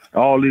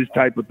all these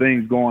type of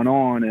things going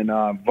on. And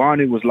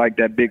Vonnie was like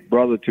that big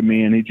brother to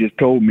me, and he just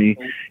told me,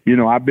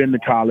 I've been to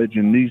college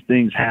and these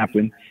things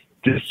happen,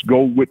 just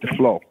go with the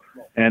flow.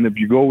 And if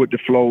you go with the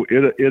flow,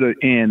 it'll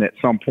end at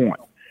some point.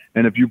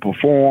 And if you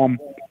perform,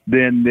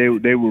 then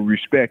they will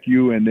respect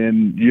you, and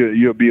then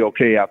you'll be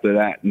okay after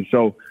that. And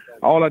so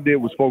all I did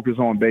was focus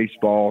on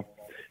baseball.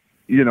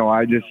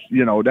 I just,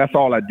 that's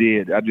all I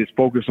did. I just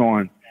focused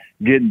on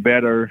getting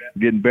better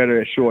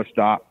at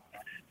shortstop,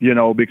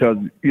 because,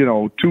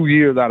 2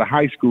 years out of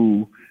high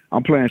school,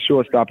 I'm playing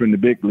shortstop in the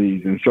big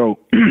leagues. And so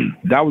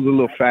that was a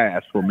little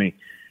fast for me.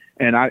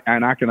 And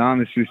I can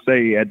honestly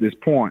say at this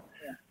point,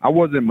 I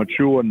wasn't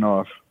mature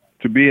enough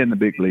to be in the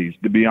big leagues,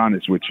 to be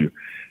honest with you.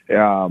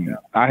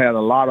 I had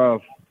a lot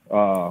of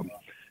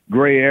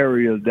gray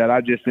areas that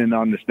I just didn't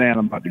understand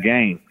about the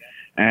game.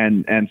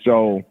 And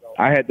so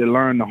I had to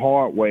learn the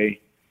hard way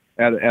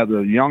as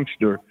a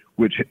youngster,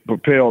 which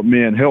propelled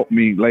me and helped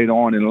me later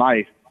on in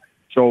life.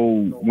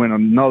 So when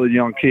another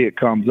young kid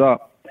comes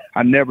up,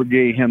 I never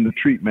gave him the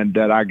treatment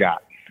that I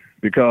got,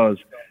 because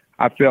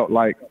I felt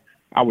like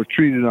I was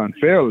treated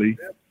unfairly,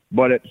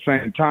 but at the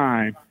same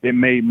time, it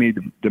made me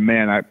the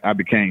man I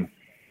became.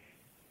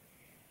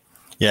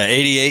 Yeah,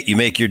 88, you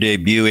make your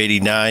debut.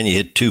 89, you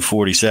hit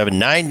 247.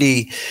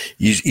 90,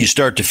 you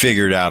start to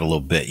figure it out a little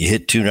bit. You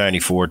hit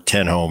 294,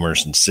 10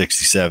 homers, and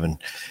 67.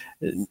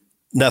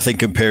 Nothing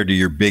compared to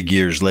your big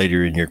years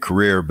later in your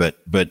career, but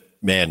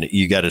man,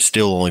 you got to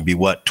still only be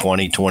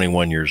 20,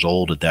 21 years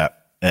old at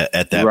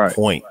that right.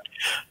 point.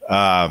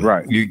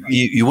 Right.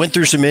 You went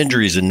through some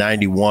injuries in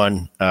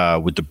 91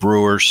 with the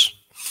Brewers.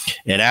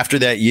 And after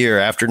that year,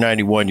 after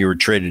 91, you were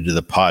traded to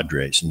the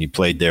Padres, and you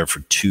played there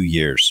for 2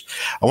 years.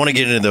 I want to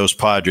get into those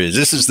Padres.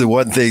 This is the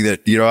one thing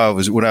that,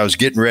 when I was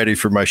getting ready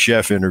for my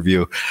chef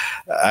interview,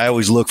 I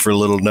always look for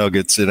little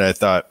nuggets. And I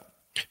thought,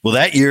 well,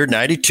 that year,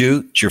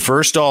 92, it's your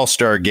first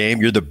All-Star game.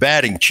 You're the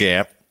batting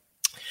champ.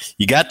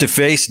 You got to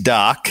face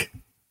Doc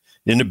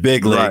in the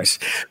big leagues.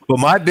 Right. But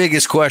my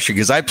biggest question,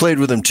 because I played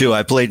with him too.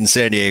 I played in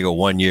San Diego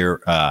 1 year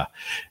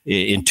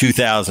in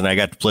 2000. I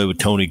got to play with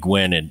Tony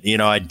Gwynn,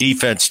 and I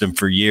defensed him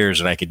for years,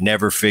 and I could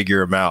never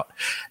figure him out.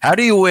 How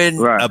do you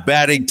win a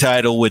batting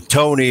title with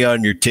Tony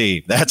on your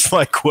team? That's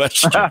my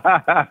question.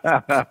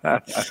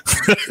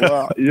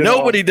 Well,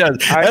 nobody does.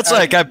 That's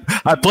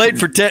I played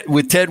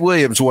with Ted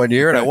Williams 1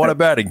 year, and I won a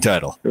batting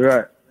title.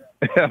 Right.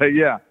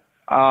 Yeah.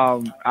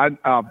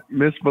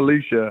 Miss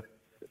Felicia,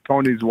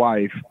 Tony's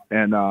wife,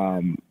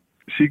 and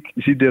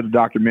she did a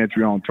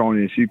documentary on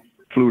Tony, and she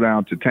flew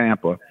down to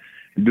Tampa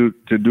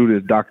to do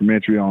this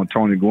documentary on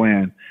Tony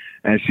Gwynn.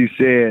 And she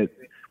said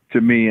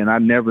to me, and I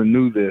never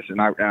knew this, and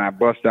I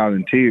bust out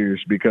in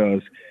tears,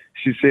 because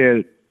she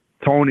said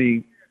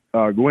Tony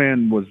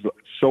Gwynn was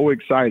so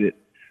excited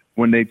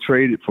when they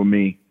traded for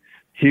me.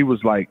 He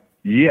was like,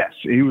 yes.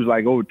 He was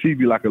like over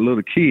TV like a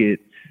little kid.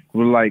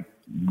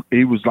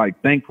 He was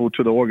like thankful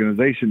to the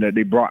organization that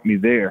they brought me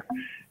there.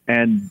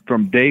 And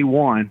from day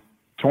one,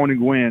 Tony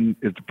Gwynn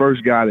is the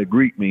first guy to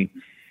greet me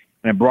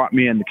and brought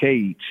me in the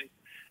cage.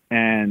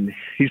 And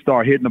he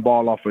started hitting the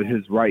ball off of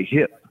his right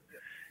hip.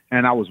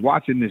 And I was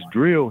watching this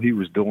drill he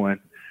was doing,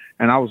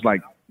 and I was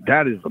like,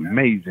 that is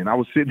amazing. I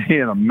was sitting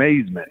here in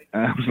amazement.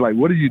 And I was like,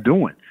 what are you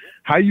doing?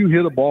 How you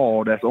hit a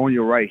ball that's on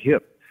your right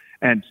hip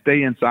and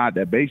stay inside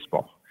that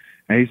baseball?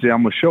 And he said,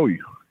 I'm going to show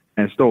you.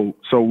 And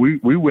so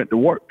we went to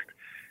work.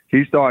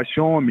 He started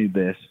showing me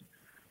this.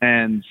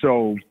 And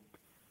so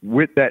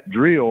with that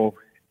drill,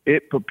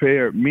 it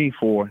prepared me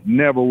for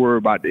never worry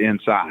about the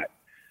inside.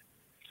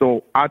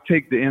 So I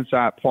take the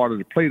inside part of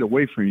the plate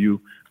away from you,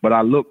 but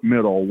I look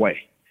middle away.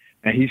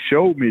 And he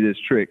showed me this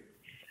trick.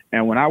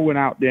 And when I went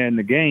out there in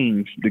the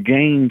game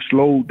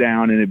slowed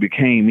down and it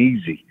became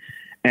easy.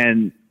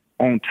 And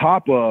on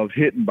top of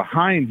hitting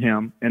behind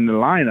him in the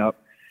lineup,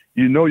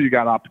 you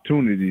got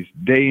opportunities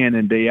day in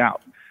and day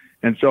out.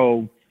 And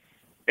so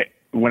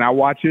when I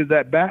watch his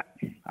at bat,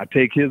 I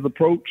take his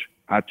approach.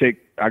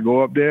 I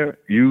go up there,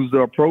 use the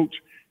approach.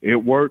 It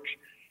works.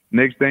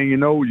 Next thing you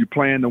know, you're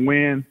playing to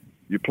win.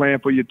 You're playing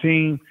for your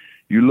team.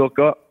 You look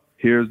up,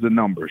 here's the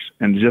numbers.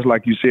 And just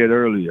like you said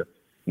earlier,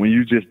 when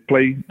you just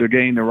play the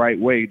game the right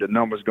way, the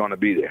number's going to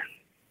be there.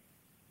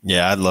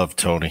 Yeah, I love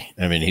Tony.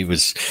 I mean,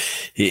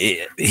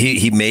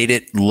 he made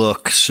it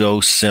look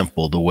so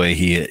simple the way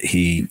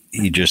he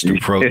just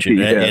approached it.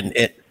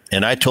 Yeah.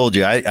 And I told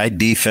you, I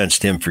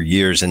defensed him for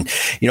years. And,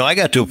 I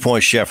got to a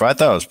point, Chef, I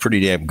thought I was pretty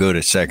damn good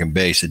at second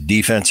base at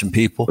defensing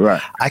people.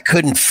 Right. I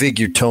couldn't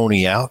figure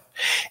Tony out.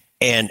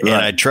 And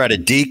I'd try to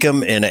deke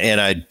him, and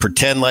I'd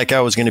pretend like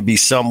I was going to be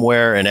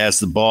somewhere. And as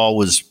the ball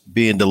was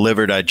being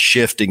delivered, I'd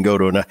shift and go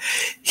to another.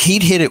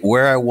 He'd hit it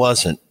where I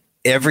wasn't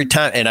every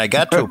time. And I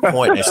got to a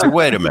point, and I said,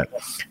 wait a minute.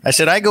 I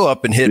said, I go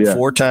up and hit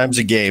 4 times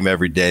a game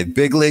every day.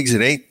 Big leagues,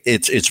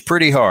 it's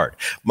pretty hard.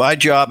 My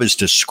job is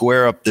to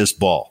square up this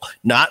ball,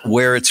 not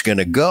where it's going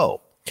to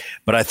go.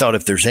 But I thought,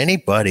 if there's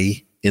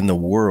anybody in the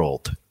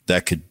world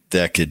that could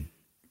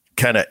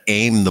kind of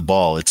aim the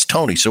ball, it's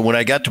Tony. So when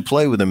I got to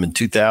play with him in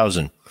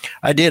 2000,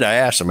 I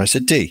asked him, I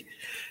said, T,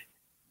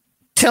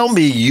 tell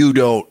me you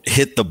don't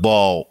hit the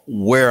ball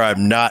where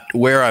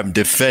I'm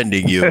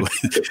defending you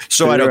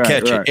so I don't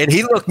catch it. And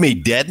he looked me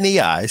dead in the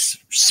eyes,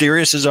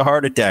 serious as a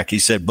heart attack. He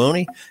said,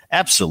 Booney,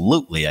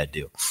 absolutely I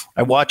do.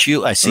 I watch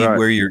you. I see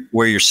where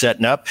you're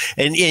setting up.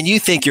 And you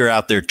think you're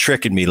out there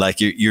tricking me,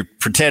 like you're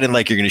pretending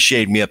like you're going to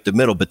shade me up the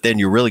middle, but then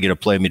you're really going to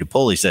play me to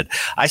pull. He said,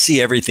 I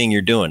see everything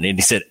you're doing. And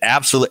he said,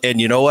 absolutely.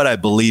 And you know what? I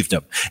believed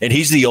him. And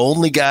he's the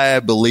only guy I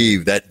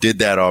believe that did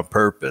that on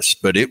purpose.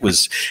 But it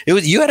was,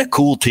 you had a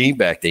cool team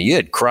back then. You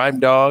had Crime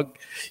Dog,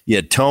 you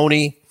had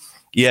Tony,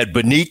 you had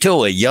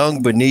Benito, a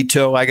young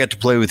Benito. I got to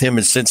play with him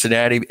in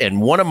Cincinnati.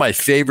 And one of my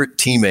favorite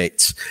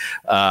teammates,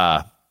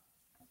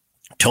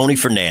 Tony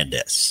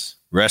Fernandez,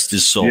 rest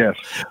his soul. Yes,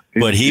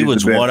 but he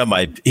was one of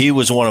my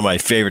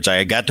favorites.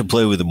 I got to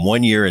play with him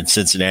 1 year in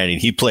Cincinnati,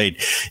 and he played.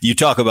 You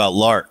talk about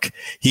Lark.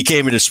 He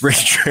came into spring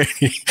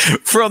training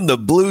from the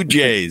Blue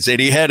Jays, and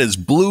he had his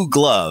blue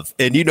glove.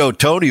 And you know,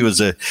 Tony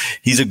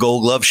he's a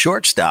Gold Glove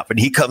shortstop, and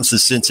he comes to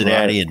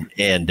Cincinnati,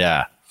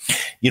 and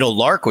you know,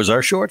 Lark was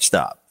our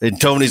shortstop, and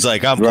Tony's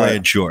like, I'm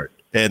playing short.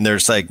 And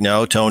there's like,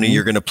 no, Tony,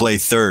 you're going to play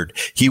third.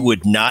 He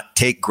would not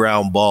take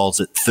ground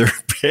balls at third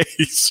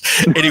base,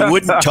 and he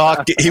wouldn't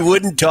talk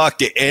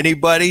to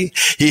anybody.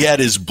 He had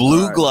his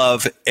blue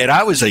glove, and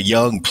I was a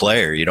young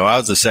player. You know, I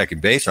was a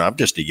second baseman. I'm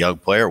just a young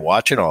player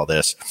watching all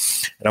this,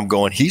 and I'm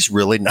going, he's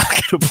really not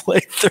going to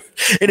play third.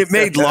 And it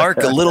made Lark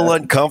a little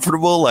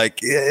uncomfortable. Like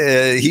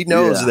he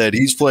knows that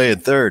he's playing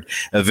third.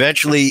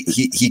 Eventually,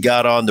 he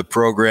got on the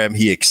program.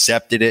 He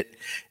accepted it.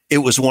 It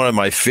was one of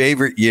my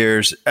favorite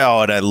years. Oh,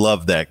 and I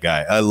love that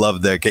guy. I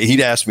love that guy. He'd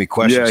ask me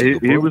questions. Yeah,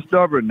 he was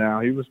stubborn now.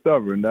 He was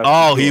stubborn.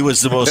 He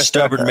was the most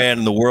stubborn man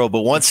in the world.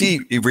 But once he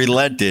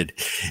relented,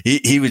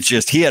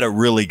 he had a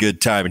really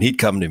good time. And he'd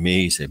come to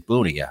me. He said,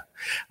 Booney,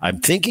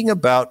 I'm thinking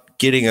about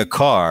getting a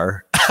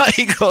car.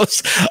 He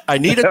goes, I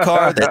need a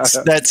car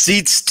that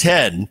seats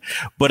 10,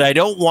 but I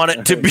don't want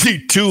it to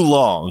be too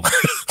long.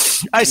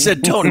 I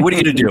said, Tony, what are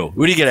you going to do?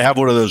 What are you going to have,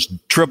 one of those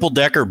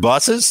triple-decker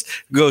buses?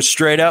 Go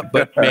straight up?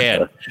 But,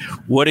 man,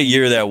 what a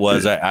year that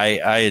was.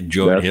 I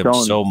enjoyed him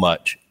so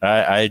much.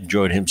 I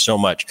enjoyed him so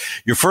much.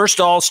 Your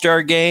first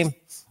All-Star game,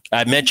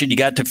 I mentioned you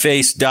got to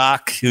face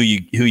Doc, who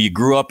you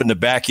grew up in the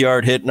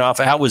backyard hitting off.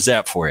 How was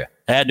that for you?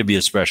 It had to be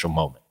a special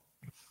moment.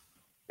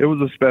 It was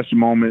a special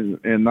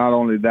moment, and not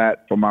only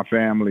that, for my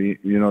family,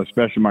 you know,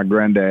 especially my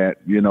granddad.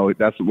 You know,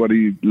 that's what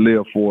he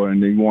lived for,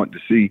 and he wanted to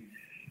see,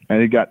 and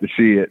he got to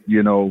see it.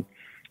 You know,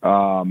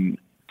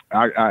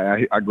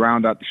 I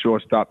ground out the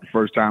shortstop the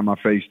first time I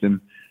faced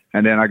him,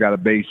 and then I got a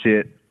base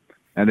hit,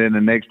 and then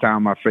the next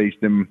time I faced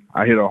him,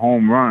 I hit a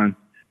home run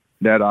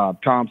that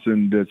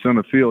Thompson, the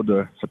center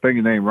fielder, I think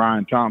his name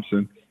Ryan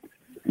Thompson,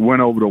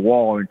 went over the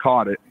wall and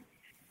caught it.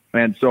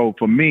 And so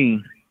for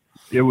me,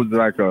 it was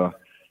like a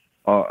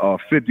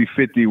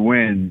 50-50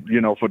 win,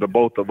 you know, for the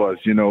both of us.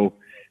 You know,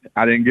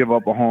 I didn't give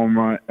up a home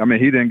run. I mean,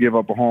 he didn't give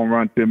up a home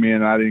run to me,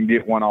 and I didn't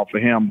get one off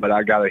of him, but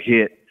I got a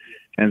hit.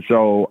 And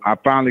so I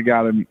finally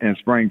got him in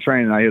spring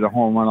training. I hit a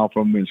home run off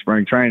of him in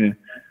spring training,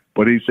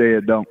 but he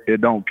said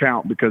it don't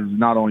count because it's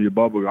not on your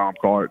bubblegum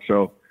card.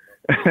 So,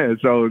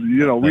 so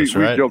you know, we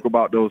joke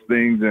about those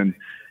things, and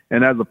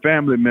as a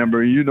family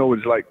member, you know what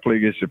it's like to play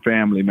against your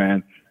family,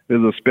 man.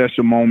 It's a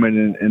special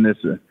moment, and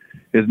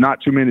it's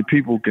not too many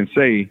people can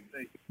say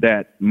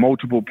that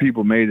multiple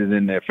people made it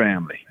in their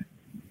family.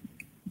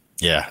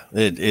 Yeah,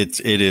 it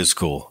is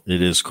cool.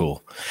 It is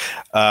cool.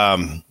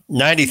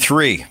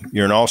 93,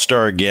 you're an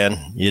all-star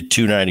again. You hit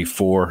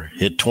 294,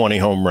 hit 20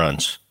 home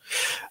runs.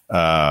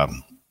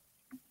 And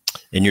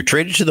you're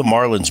traded to the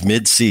Marlins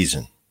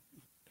mid-season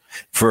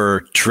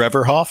for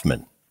Trevor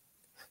Hoffman.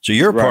 So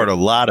you're a part of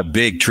a lot of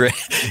big trade.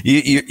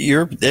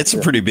 That's a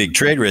pretty big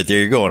trade right there.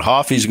 You're going,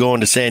 Hoffy's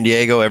going to San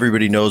Diego.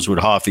 Everybody knows what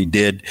Hoffy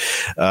did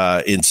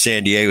in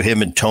San Diego.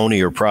 Him and Tony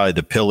are probably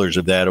the pillars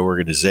of that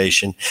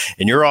organization.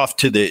 And you're off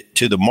to the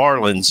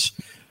Marlins,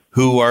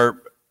 who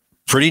are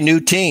pretty new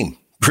team.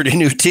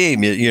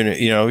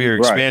 You know, your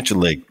expansion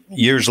league.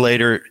 Years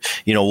later,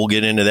 you know, we'll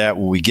get into that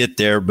when we get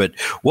there. But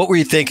what were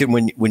you thinking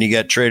when you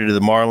got traded to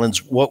the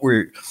Marlins?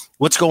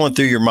 What's going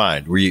through your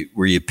mind? Were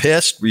you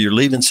pissed? Were you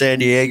leaving San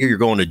Diego? You're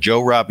going to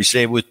Joe Robbie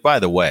Stadium, which, by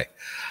the way,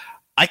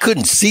 I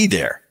couldn't see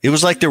there. It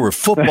was like there were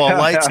football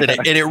lights, and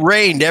it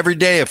rained every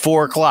day at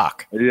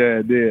 4:00.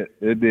 Yeah,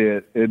 it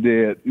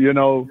did. You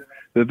know,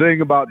 the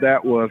thing about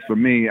that was, for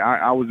me,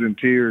 I was in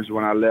tears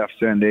when I left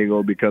San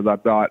Diego, because I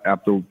thought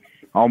after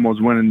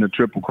almost winning the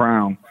Triple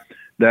Crown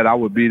that I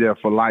would be there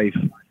for life.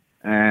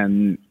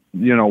 And,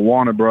 you know,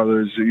 Warner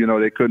Brothers, you know,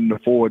 they couldn't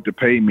afford to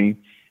pay me.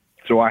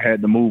 So I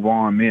had to move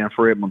on. Me and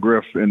Fred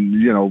McGriff, and,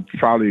 you know,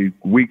 probably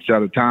weeks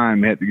at a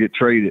time, had to get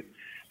traded.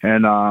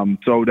 And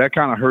so that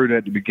kind of hurt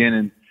at the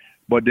beginning.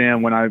 But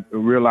then when I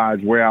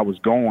realized where I was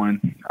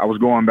going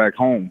back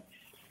home.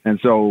 And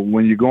so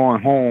when you're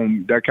going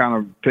home, that kind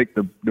of took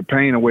the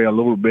pain away a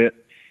little bit.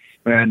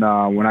 And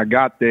when I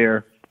got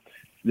there,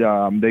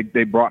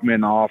 they brought me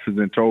in the office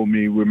and told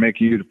me, we're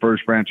making you the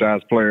first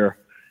franchise player.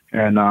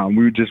 And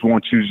we just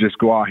want you to just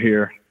go out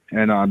here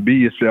and be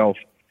yourself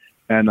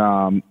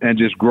and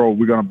just grow.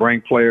 We're going to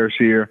bring players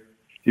here.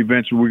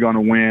 Eventually we're going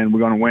to win. We're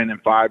going to win in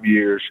 5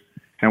 years.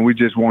 And we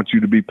just want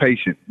you to be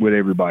patient with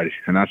everybody.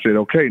 And I said,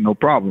 okay, no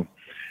problem.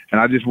 And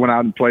I just went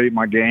out and played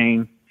my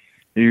game,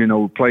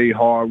 played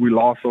hard. We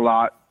lost a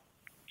lot,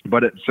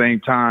 but at the same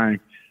time,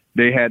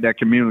 they had that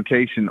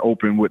communication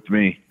open with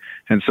me.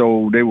 And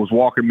so they was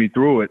walking me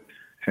through it.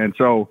 And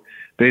so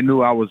they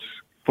knew I was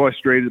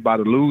frustrated by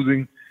the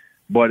losing,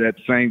 but at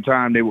the same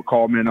time, they would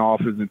call me in the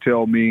office and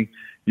tell me,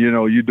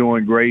 you're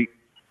doing great.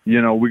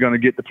 We're going to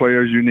get the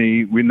players you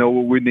need. We know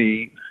what we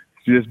need.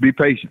 Just be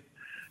patient.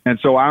 And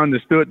so I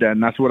understood that,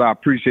 and that's what I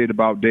appreciate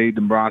about Dave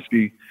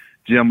Dombrowski,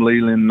 Jim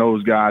Leland,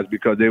 those guys,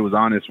 because they was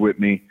honest with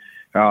me.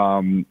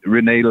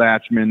 Renee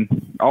Latchman,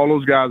 all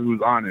those guys was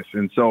honest.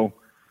 And so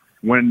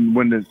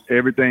when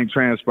everything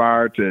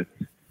transpired to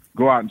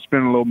go out and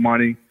spend a little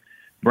money,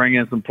 bring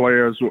in some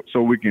players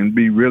so we can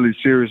be really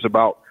serious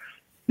about,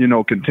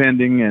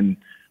 contending. And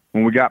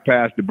when we got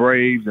past the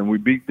Braves and we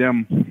beat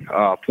them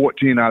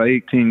 14 out of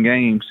 18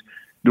 games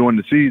during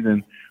the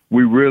season,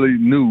 we really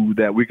knew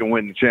that we can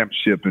win the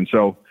championship. And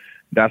so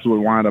that's what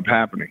wound up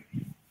happening.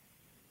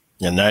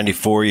 In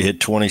 94, you hit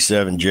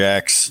 27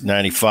 jacks.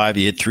 95,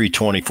 you hit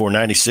 324.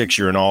 96,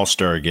 you're an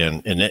all-star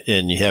again,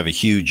 and you have a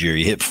huge year.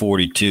 You hit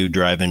 42,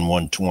 drive in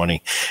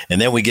 120.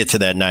 And then we get to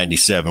that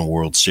 97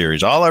 World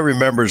Series. All I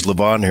remember is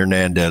Livan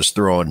Hernandez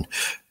throwing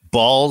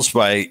balls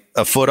by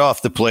a foot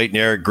off the plate and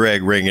Eric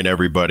Gregg ringing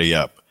everybody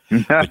up.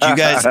 But you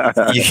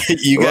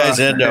guys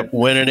end up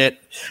winning it.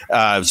 It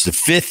was the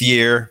fifth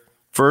year,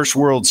 first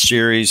World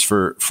Series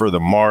for the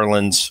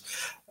Marlins.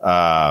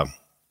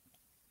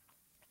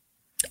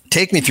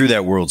 Take me through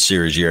that World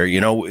Series year.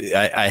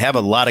 I have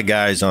a lot of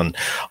guys on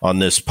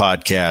this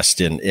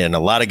podcast and a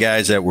lot of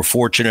guys that were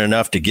fortunate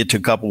enough to get to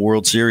a couple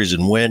World Series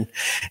and win.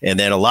 And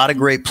then a lot of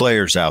great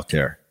players out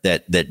there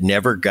that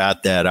never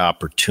got that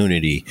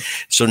opportunity.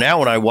 So now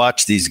when I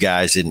watch these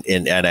guys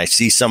and I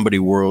see somebody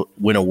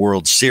win a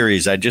World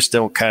Series, I just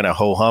don't kind of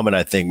ho-hum and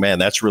I think, man,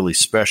 that's really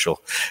special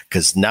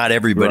because not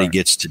everybody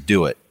gets to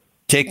do it.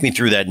 Take me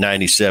through that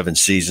 97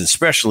 season,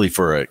 especially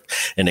for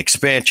an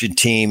expansion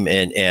team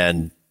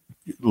and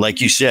like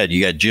you said,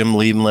 you got Jim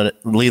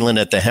Leland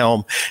at the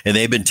helm, and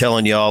they've been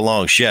telling you all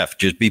along, Chef,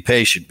 just be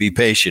patient, be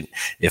patient.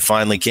 It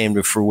finally came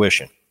to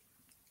fruition.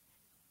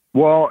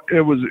 Well,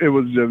 it was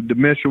the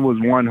mission was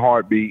one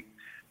heartbeat,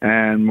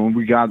 and when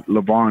we got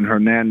Livan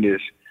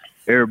Hernandez,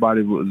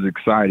 everybody was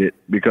excited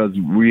because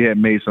we had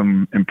made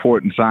some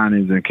important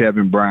signings in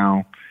Kevin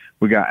Brown,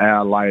 we got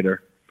Al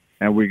Leiter,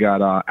 and we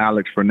got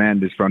Alex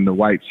Fernandez from the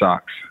White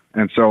Sox.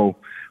 And so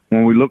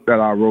when we looked at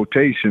our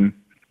rotation,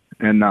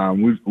 and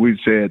we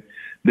said,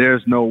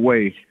 there's no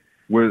way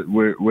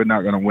we're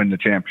not going to win the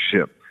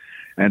championship.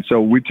 And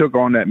so we took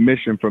on that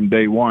mission from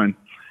day one,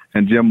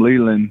 and Jim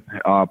Leland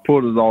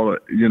pulled us all,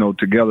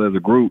 together as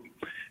a group,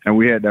 and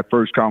we had that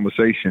first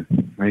conversation.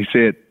 And he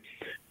said,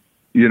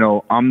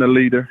 I'm the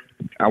leader.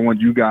 I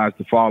want you guys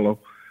to follow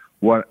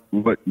what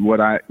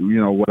I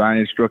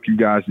instruct you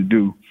guys to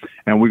do,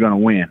 and we're going to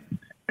win.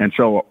 And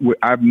so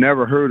I've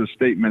never heard a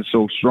statement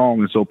so strong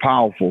and so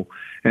powerful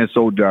and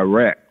so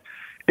direct.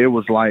 It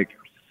was like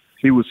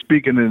he was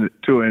speaking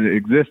into an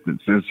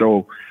existence. And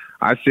so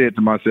I said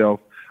to myself,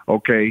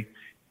 okay,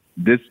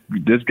 this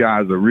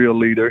guy's a real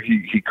leader.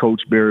 He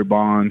coached Barry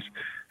Bonds.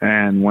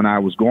 And when I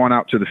was going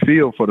out to the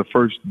field for the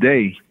first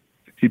day,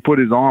 he put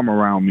his arm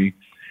around me,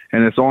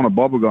 and it's on a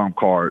bubblegum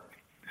card.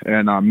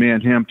 And me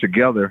and him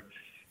together,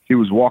 he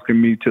was walking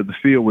me to the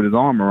field with his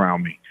arm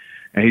around me.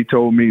 And he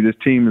told me this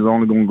team is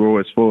only going to go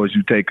as far as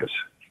you take us.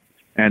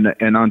 And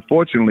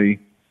unfortunately,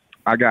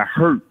 I got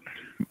hurt.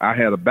 I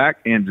had a back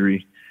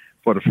injury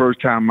for the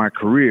first time in my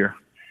career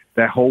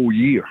that whole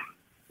year.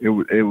 It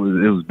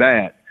was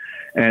bad.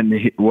 And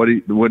what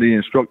he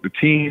instructed the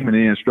team and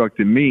he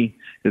instructed me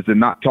is to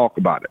not talk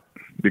about it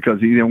because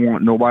he didn't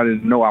want nobody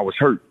to know I was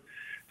hurt.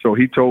 So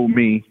he told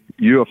me,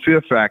 you're a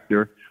fear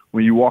factor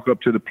when you walk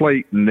up to the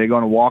plate and they're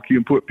going to walk you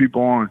and put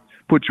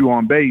you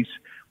on base.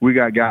 We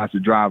got guys to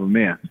drive them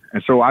in.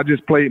 And so I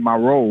just played my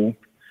role.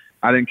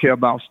 I didn't care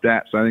about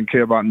stats. I didn't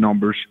care about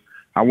numbers.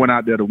 I went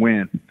out there to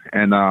win.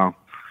 And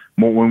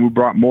when we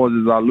brought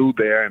Moses Alou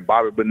there and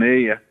Bobby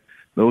Bonilla,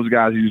 those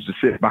guys used to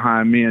sit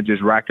behind me and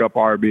just rack up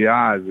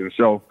RBIs. And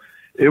so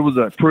it was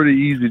a pretty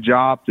easy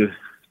job to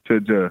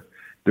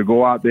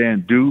go out there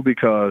and do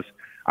because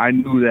I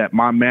knew that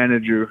my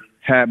manager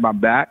had my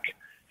back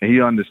and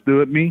he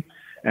understood me.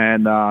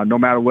 And no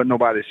matter what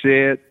nobody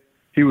said,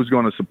 he was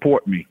going to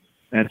support me.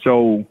 And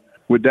so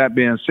with that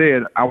being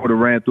said, I would have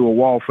ran through a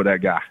wall for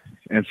that guy.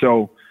 And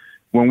so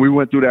when we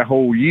went through that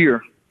whole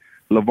year,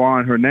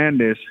 Livan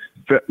Hernandez,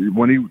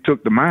 when he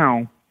took the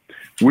mound,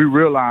 we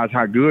realized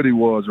how good he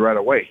was right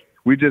away.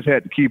 We just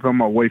had to keep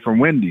him away from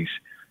Wendy's.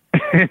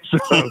 So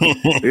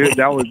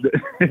that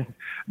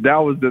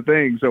was the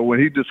thing. So when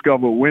he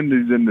discovered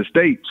Wendy's in the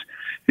States,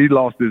 he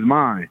lost his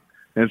mind.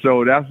 And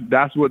so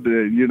that's what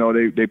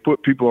they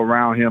put people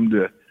around him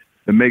to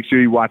make sure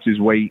he watches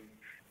weight.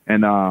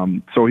 And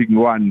so he can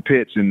go out and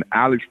pitch. And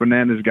Alex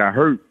Fernandez got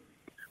hurt.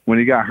 When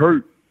he got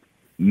hurt,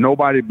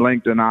 nobody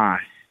blinked an eye.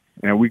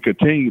 And we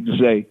continued to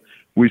say,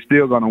 we're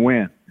still going to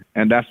win.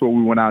 And that's what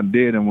we went out and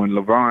did. And when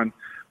Livan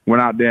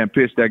went out there and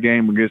pitched that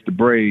game against the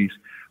Braves,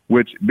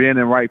 which being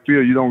in right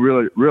field, you don't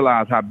really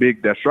realize how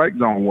big that strike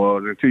zone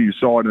was until you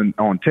saw it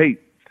on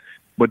tape.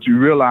 But you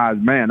realize,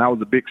 man, that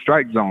was a big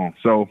strike zone.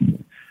 So,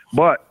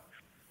 but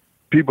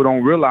people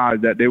don't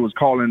realize that they was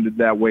calling it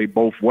that way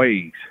both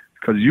ways.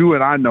 Because you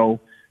and I know,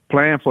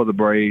 playing for the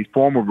Braves,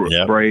 former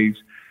Braves,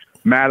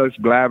 Maddox,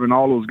 Glavine,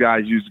 all those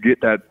guys used to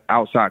get that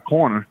outside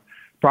corner,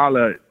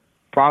 probably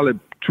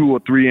 2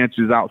 or 3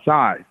 inches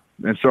outside.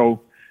 And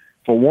so,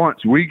 for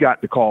once, we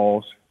got the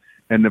calls,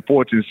 and the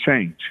fortunes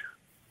change.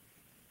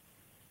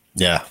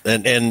 Yeah,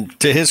 and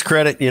to his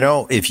credit,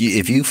 if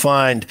you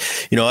find,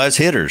 as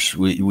hitters,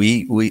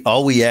 we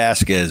all we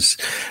ask as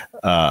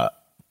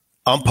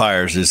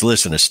umpires is,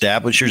 listen,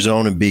 establish your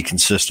zone and be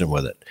consistent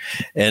with it.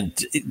 And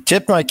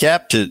tip my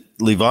cap to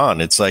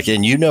Levon. It's like,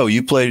 and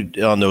you played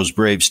on those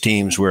Braves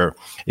teams where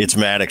it's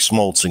Maddox,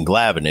 Smoltz, and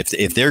Glavine.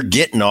 If they're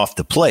getting off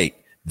the plate,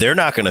 they're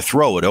not going to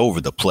throw it over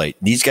the plate.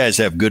 These guys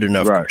have good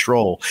enough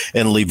control,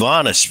 and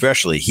Levon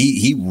especially,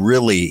 he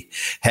really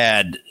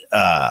had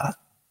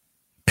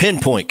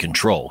pinpoint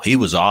control. He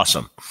was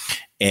awesome.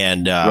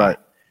 And to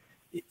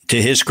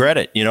his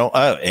credit,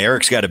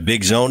 Eric's got a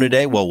big zone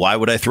today. Well, why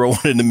would I throw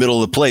one in the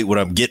middle of the plate when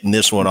I'm getting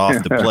this one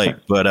off the plate?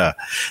 But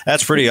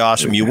that's pretty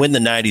awesome. You win the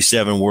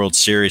 97 World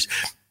Series.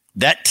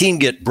 That team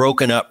get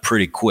broken up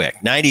pretty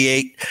quick.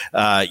 98,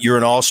 you're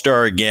an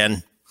all-star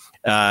again,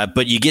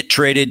 but you get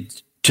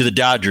traded to the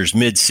Dodgers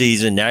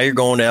mid-season. Now you're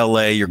going to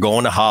L.A., you're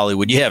going to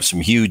Hollywood. You have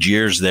some huge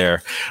years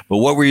there. But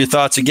what were your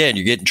thoughts again?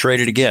 You're getting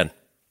traded again.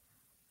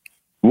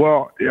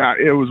 Well, yeah,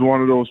 it was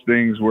one of those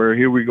things where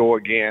here we go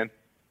again.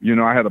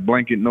 I had a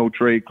blanket no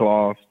trade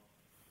clause.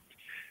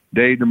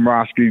 Dave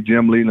Dombrowski,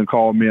 Jim Leland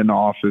called me in the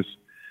office,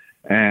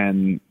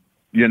 and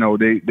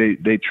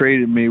they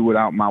traded me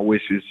without my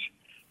wishes,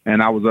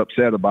 and I was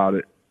upset about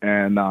it.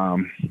 And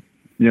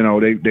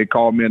they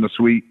called me in the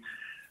suite,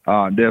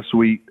 their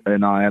suite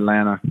in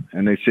Atlanta,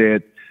 and they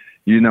said,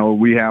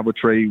 we have a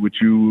trade with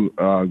you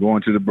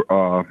going to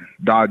the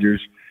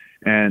Dodgers.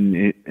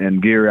 And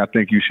Gary, I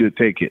think you should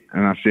take it.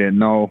 And I said,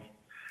 no,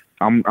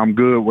 I'm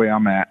good where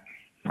I'm at.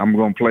 I'm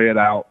going to play it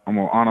out. I'm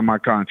going to honor my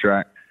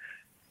contract,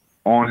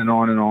 on and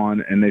on and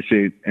on. And they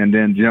said, and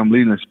then Jim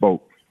Leland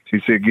spoke.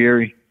 He said,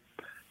 Gary,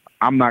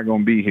 I'm not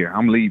going to be here.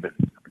 I'm leaving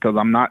because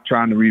I'm not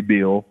trying to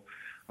rebuild.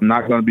 I'm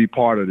not going to be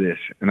part of this.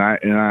 And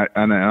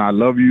I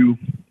love you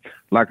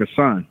like a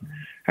son.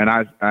 And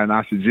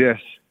I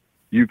suggest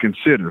you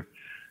consider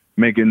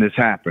making this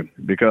happen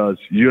because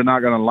you're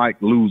not going to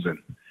like losing.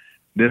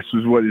 This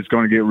is what it's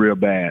going to get real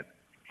bad.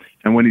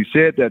 And when he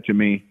said that to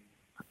me,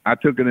 I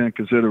took it in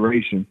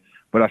consideration,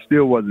 but I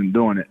still wasn't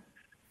doing it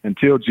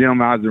until Jim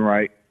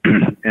Eisenreich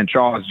and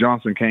Charles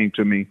Johnson came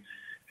to me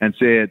and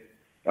said,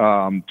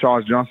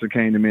 Charles Johnson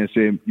came to me and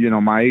said,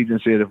 my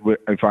agent said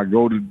if I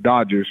go to the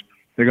Dodgers,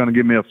 they're going to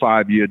give me a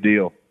 5-year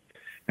deal.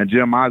 And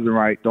Jim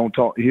Eisenreich don't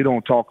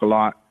talk a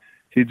lot.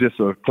 He's just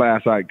a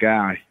class-act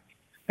guy.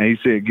 And he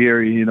said,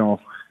 Gary,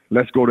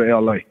 let's go to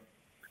L.A.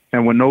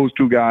 And when those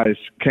two guys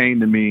came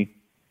to me,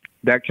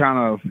 that kind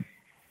of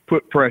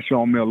put pressure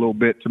on me a little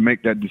bit to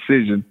make that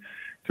decision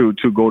to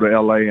go to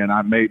L.A., and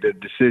I made the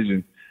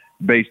decision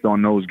based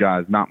on those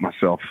guys, not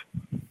myself.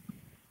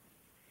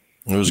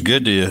 It was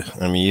good to you.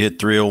 I mean, you hit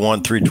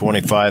 301,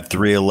 325,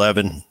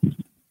 311,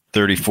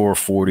 34,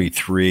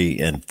 43,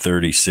 and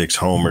 36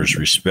 homers,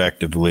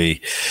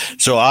 respectively.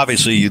 So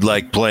obviously you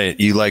like playing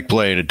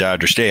at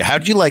Dodger Stadium. How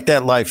did you like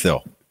that life,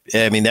 though?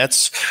 I mean,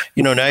 that's,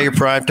 now you're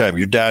prime time.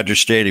 You're Dodger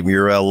Stadium.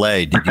 You're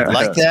LA. Did you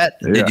like that?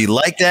 Yeah. Did you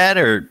like that,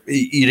 or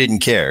you didn't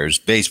care?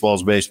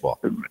 Baseball's baseball.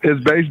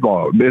 It's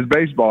baseball. It's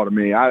baseball to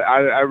me.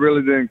 I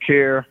really didn't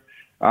care.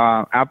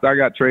 After I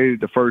got traded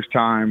the first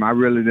time, I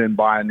really didn't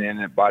buy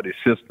in by the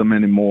system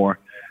anymore.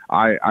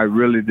 I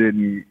really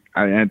didn't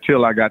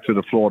until I got to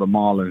the Florida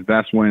Marlins.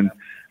 That's when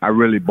I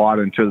really bought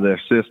into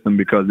their system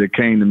because they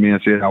came to me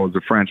and said I was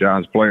a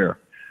franchise player.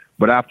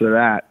 But after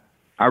that,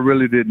 I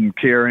really didn't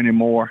care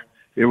anymore.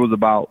 It was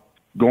about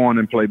going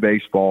and play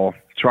baseball,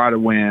 try to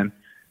win,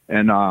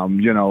 and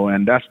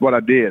and that's what I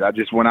did. I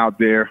just went out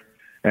there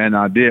and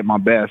I did my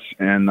best.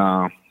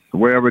 And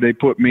wherever they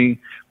put me,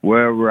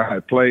 wherever I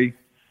play,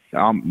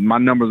 my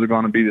numbers are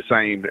going to be the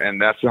same,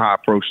 and that's how I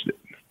approached it.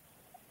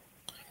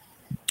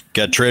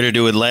 Got traded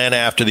to Atlanta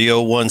after the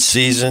 01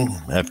 season.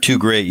 Have 2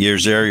 great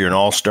years there. You're an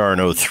all-star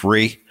in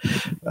 03.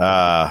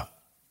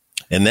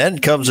 And then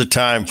comes a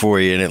time for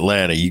you in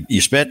Atlanta.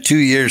 You spent 2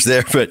 years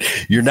there, but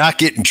you're not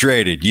getting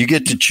traded. You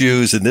get to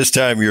choose, and this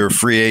time you're a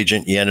free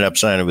agent. You ended up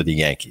signing with the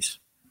Yankees.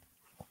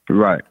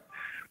 Right.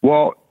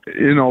 Well,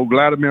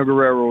 Vladimir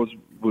Guerrero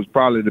was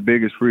probably the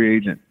biggest free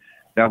agent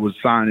that was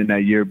signed in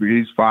that year, but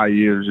he's 5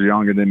 years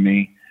younger than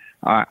me.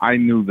 I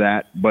knew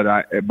that, but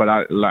I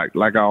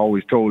like I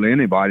always told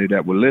anybody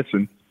that would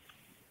listen,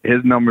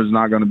 his number's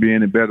not going to be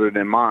any better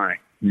than mine.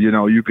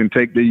 You can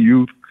take the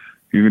youth,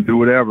 you can do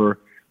whatever.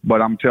 But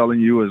I'm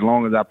telling you, as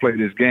long as I play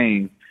this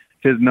game,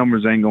 his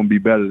numbers ain't going to be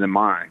better than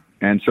mine.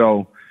 And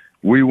so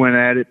we went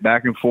at it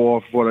back and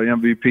forth for the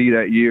MVP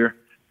that year.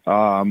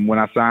 When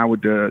I signed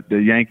with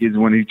the Yankees,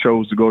 when he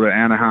chose to go to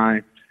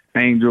Anaheim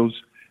Angels.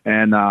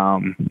 And,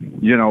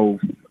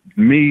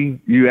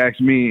 you ask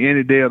me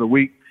any day of the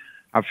week,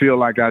 I feel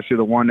like I should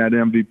have won that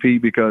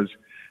MVP because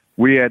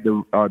we had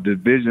the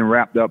division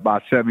wrapped up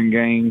by 7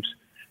 games,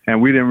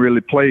 and we didn't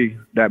really play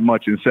that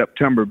much in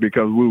September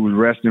because we was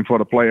resting for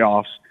the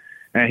playoffs,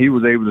 and he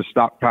was able to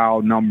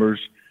stockpile numbers,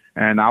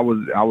 and I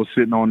was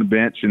sitting on the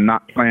bench and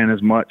not playing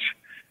as much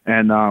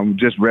and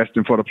just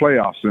resting for the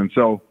playoffs. And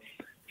so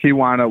he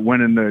wound up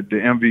winning the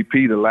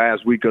MVP the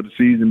last week of the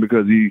season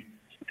because he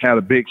had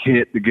a big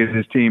hit to get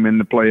his team in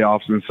the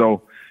playoffs. And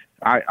so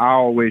I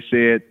always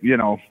said,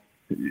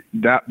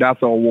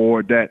 that's an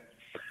award that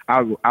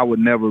I would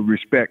never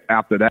respect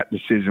after that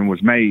decision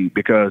was made,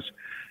 because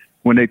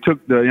when they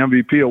took the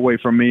MVP away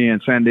from me in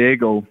San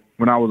Diego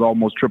when I was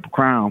almost Triple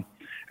Crown,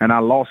 and I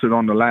lost it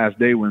on the last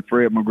day when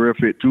Fred McGriff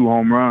hit 2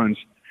 home runs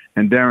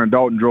and Darren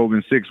Dalton drove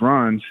in 6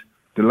 runs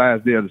the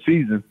last day of the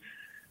season,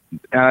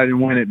 and I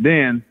didn't win it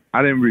then,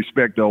 I didn't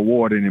respect the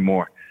award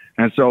anymore.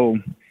 And so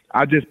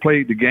I just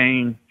played the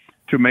game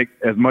to make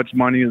as much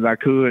money as I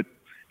could,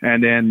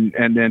 and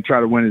then try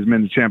to win as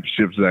many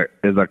championships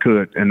as I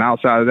could. And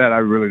outside of that, I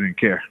really didn't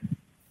care.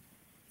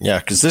 Yeah,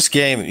 because this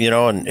game,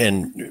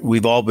 and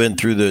we've all been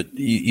through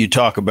you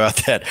talk about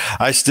that.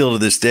 I still to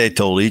this day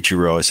told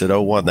Ichiro, I said,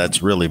 0-1,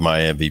 that's really my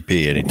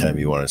MVP anytime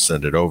you want to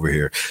send it over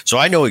here. So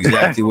I know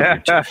exactly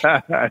what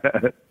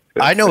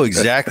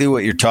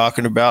you're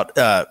talking about.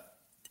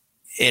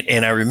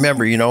 And I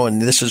remember,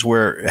 and this is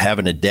where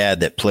having a dad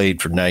that played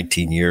for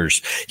 19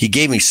 years, he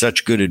gave me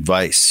such good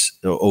advice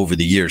over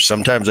the years.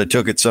 Sometimes I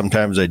took it,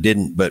 sometimes I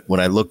didn't. But when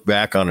I look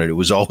back on it, it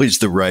was always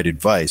the right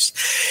advice.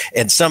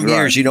 And some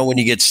years, when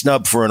you get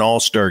snubbed for an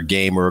all-star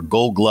game or a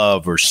gold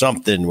glove or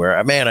something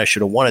where, man, I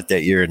should have won it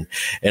that year.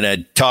 And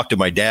I talked to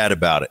my dad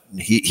about it.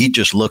 He'd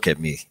just look at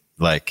me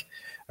like,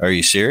 are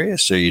you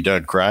serious? Are you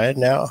done crying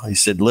now? He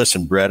said,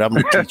 listen, Brett, I'm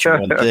going to teach you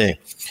one thing.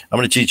 I'm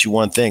going to teach you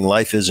one thing.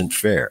 Life isn't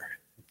fair.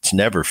 It's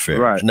never fair.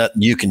 Right. There's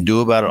nothing you can do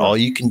about it. Right. All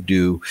you can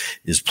do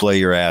is play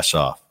your ass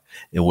off,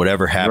 and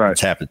whatever happens,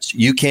 happens.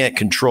 You can't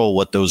control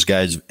what those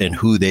guys and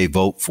who they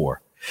vote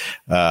for.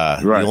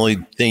 The only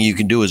thing you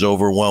can do is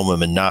overwhelm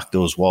them and knock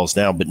those walls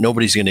down. But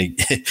nobody's going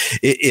to,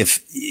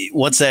 if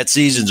once that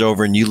season's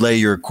over and you lay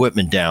your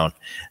equipment down,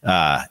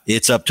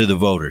 it's up to the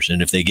voters.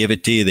 And if they give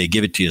it to you, they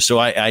give it to you. So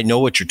I know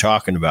what you're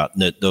talking about,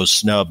 those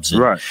snubs.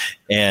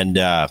 And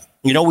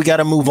we got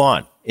to move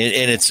on.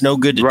 And it's no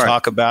good to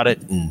talk about it,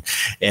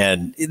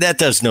 and that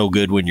does no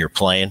good when you're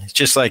playing. It's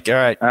just like, all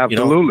right,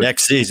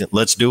 next season,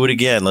 let's do it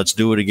again. Let's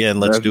do it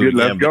again. Let's do it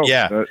again. But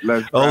yeah,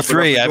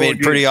 03, I mean,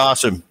 pretty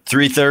awesome.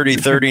 330,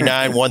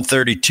 39,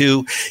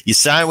 132. You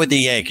sign with the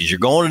Yankees. You're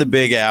going to the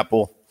Big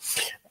Apple.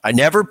 I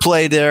never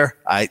played there.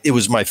 It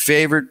was my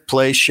favorite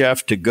place,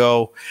 Chef, to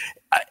go.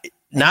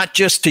 Not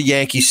just to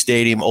Yankee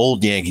Stadium,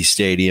 old Yankee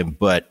Stadium,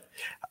 but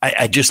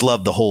I just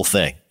love the whole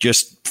thing.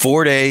 Just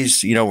 4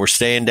 days, we're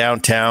staying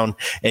downtown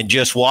and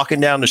just walking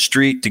down the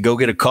street to go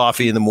get a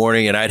coffee in the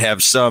morning. And I'd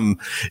have some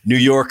New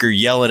Yorker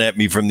yelling at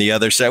me from the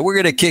other side, we're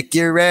going to kick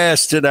your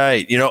ass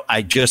tonight.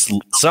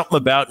 Something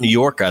about New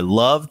York I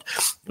loved.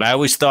 I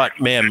always thought,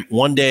 man,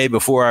 one day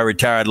before I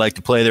retire, I'd like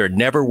to play there. It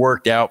never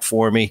worked out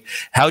for me.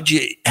 How'd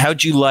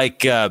you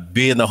like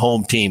being the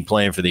home team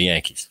playing for the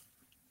Yankees?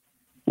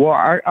 Well,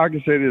 I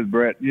can say this,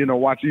 Brett,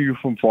 watching you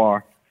from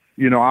far,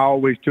 I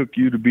always took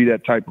you to be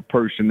that type of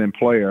person and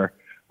player.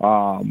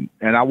 And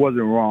I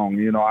wasn't wrong.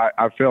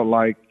 I felt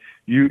like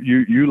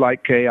you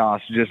like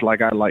chaos just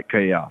like I like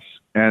chaos.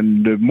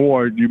 And the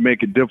more you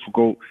make it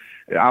difficult,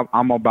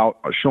 I'm about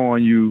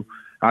showing you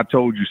I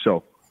told you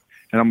so.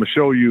 And I'm going to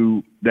show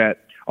you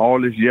that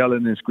all this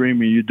yelling and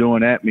screaming you're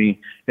doing at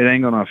me, it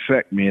ain't going to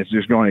affect me. It's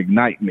just going to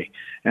ignite me.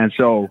 And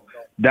so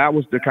that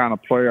was the kind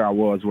of player I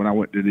was when I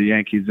went to the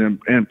Yankees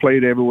and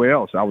played everywhere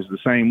else. I was the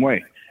same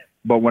way.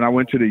 But when I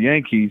went to the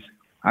Yankees,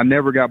 I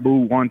never got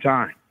booed one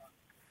time.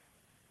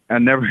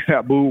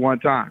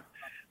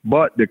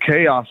 But the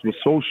chaos was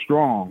so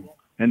strong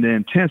and the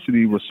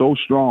intensity was so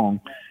strong.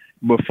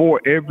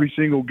 Before every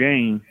single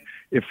game,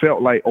 it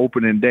felt like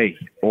opening day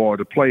or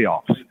the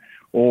playoffs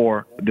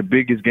or the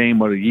biggest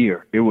game of the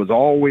year. It was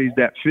always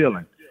that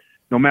feeling.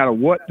 No matter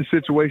what the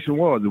situation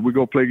was, if we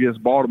go play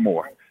against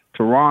Baltimore,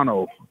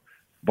 Toronto,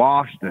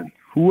 Boston,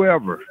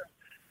 whoever,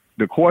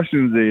 the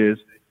question is,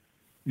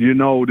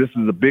 this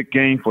is a big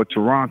game for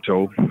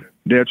Toronto.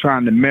 They're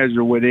trying to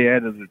measure where they're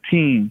at as a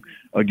team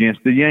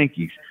against the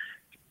Yankees.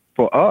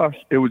 For us,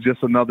 it was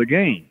just another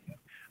game.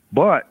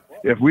 But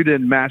if we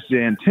didn't match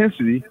their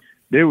intensity,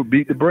 they would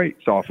beat the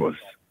brakes off us.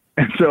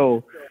 And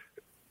so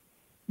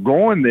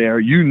going there,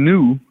 you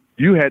knew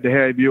you had to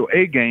have your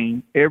A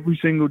game every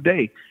single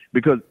day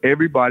because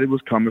everybody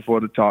was coming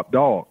for the top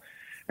dog.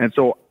 And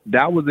so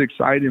that was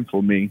exciting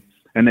for me,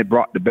 and they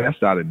brought the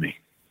best out of me.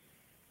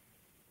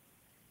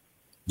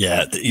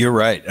 Yeah, you're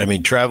right. I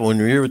mean, travel when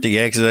you're with the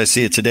Yankees, I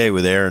see it today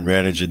with Aaron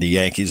managing the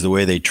Yankees, the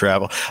way they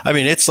travel. I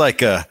mean, it's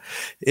like I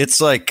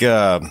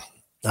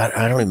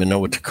don't even know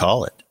what to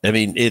call it. I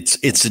mean,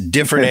 it's a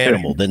different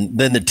animal than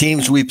the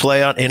teams we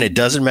play on, and it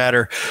doesn't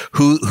matter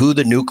who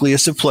the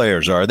nucleus of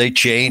players are. They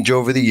change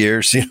over the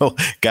years. You know,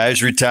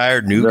 guys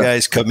retire, new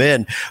guys come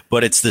in,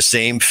 but it's the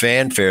same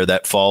fanfare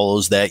that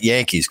follows that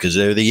Yankees because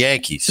they're the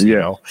Yankees. You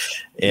know,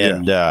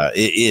 and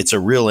it's a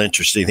real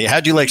interesting thing.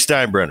 How'd you like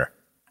Steinbrenner?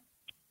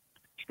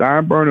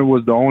 Steinbrenner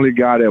was the only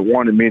guy that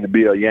wanted me to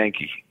be a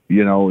Yankee.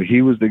 You know,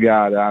 he was the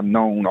guy that I've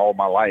known all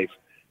my life,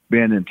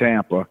 being in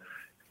Tampa.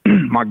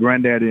 My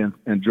granddaddy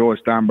and George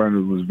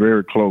Steinbrenner was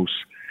very close,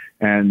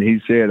 and he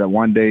said that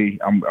one day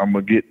I'm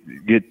gonna get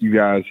you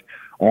guys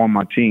on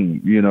my team.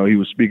 You know, he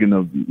was speaking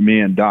of me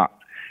and Doc,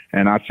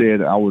 and I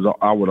said I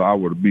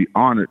would be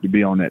honored to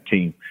be on that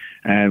team.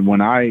 And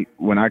when I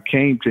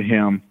came to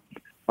him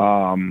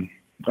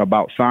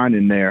about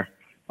signing there,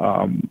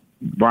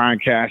 Brian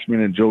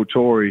Cashman and Joe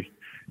Torre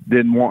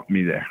didn't want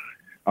me there.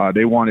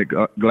 They wanted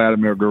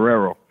Vladimir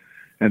Guerrero,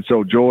 and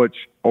so George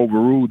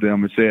overruled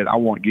them and said, "I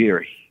want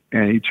Gary."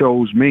 And he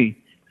chose me,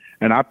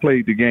 and I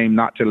played the game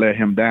not to let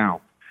him down.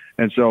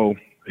 And so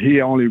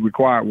he only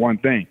required one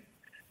thing: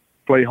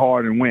 play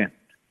hard and win.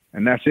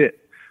 And that's it.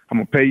 I'm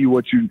going to pay you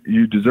what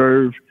you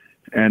deserve,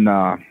 and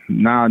now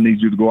I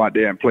need you to go out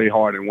there and play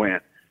hard and win.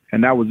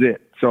 And that was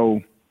it.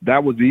 So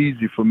that was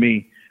easy for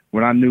me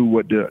when I knew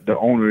what the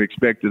owner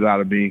expected out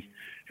of me.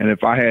 And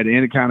if I had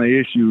any kind of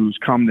issues,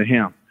 come to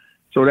him.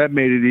 So that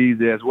made it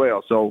easy as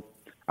well. So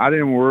I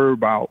didn't worry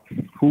about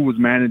who was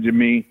managing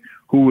me,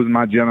 who was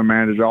my general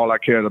manager. All I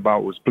cared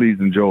about was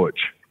pleasing George.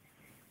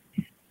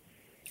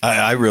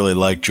 I really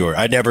like George.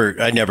 I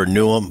never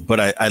knew him, but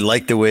I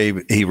liked the way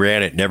he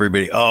ran it, and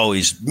everybody,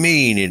 he's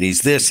mean and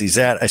he's this, he's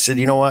that. I said,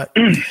 you know what?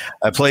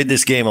 I played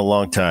this game a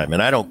long time,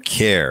 and I don't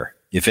care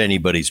if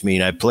anybody's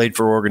mean. I played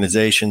for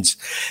organizations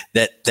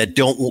that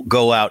don't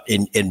go out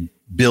and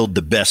build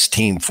the best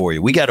team for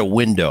you. We got a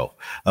window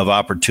of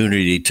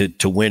opportunity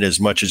to win as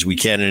much as we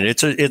can. And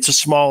it's a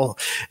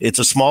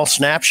small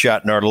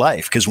snapshot in our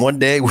life, because one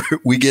day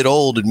we get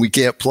old and we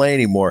can't play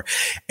anymore.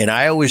 And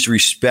I always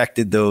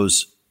respected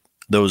those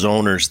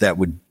owners that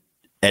would,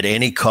 at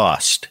any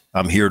cost,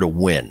 I'm here to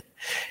win.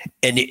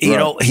 And, you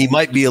know, he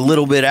might be a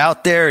little bit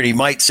out there, and he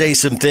might say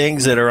some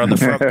things that are on the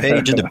front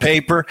page of the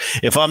paper.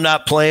 If I'm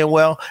not playing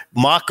well,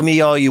 mock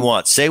me all you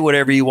want. Say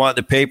whatever you want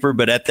in the paper,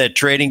 but at that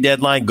trading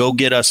deadline, go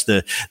get us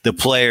the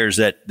players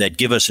that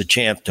give us a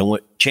chance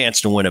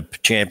to win a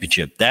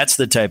championship. That's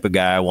the type of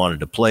guy I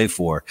wanted to play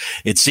for.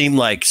 It seemed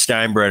like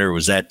Steinbrenner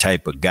was that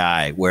type of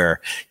guy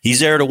where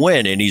he's there to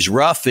win, and he's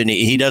rough, and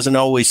he doesn't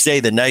always say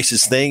the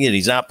nicest thing, and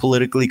he's not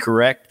politically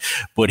correct,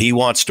 but he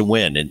wants to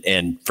win.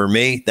 And for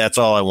me, that's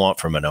all I want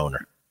from an owner.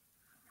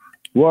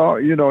 Well,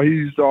 you know, he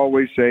used to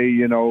always say,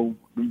 you know,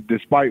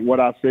 despite what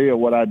I say or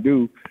what I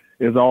do,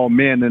 it's all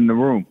men in the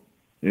room.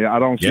 Yeah, I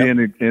don't see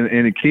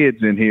any kids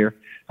in here.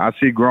 I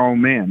see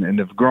grown men, and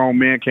if grown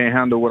men can't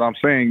handle what I'm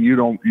saying,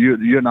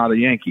 you're not a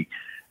Yankee.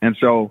 And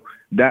so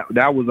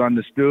that was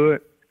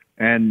understood,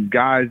 and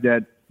guys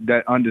that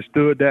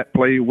understood that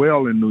played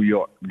well in New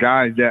York.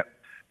 Guys that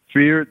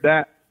feared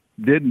that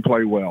didn't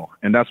play well,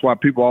 and that's why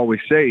people always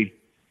say,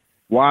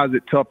 why is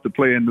it tough to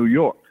play in New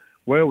York?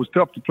 Well, it was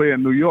tough to play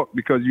in New York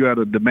because you had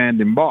a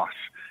demanding boss.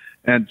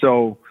 And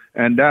so,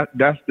 that's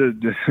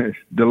the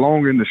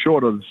long and the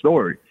short of the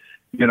story.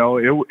 You know,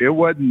 it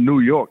wasn't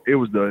New York. It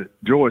was the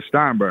George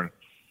Steinbrenner.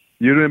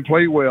 You didn't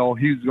play well,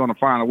 he's going to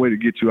find a way to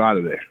get you out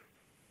of there.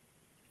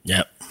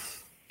 Yep.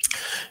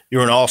 You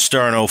were an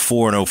all-star in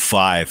 04 and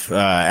 05.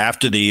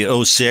 After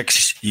the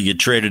 06, you get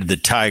traded to the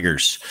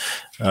Tigers.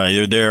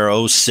 You're there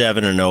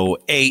 07 and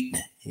 08.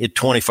 You hit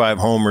 25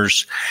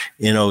 homers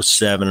in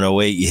 07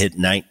 and 08. You hit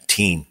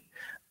 19.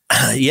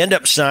 You end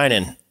up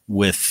signing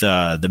with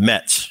the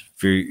Mets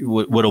for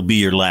what'll be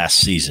your last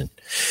season.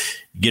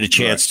 You get a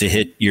chance to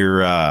hit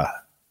your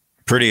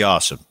pretty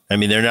awesome. I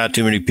mean, there are not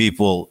too many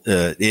people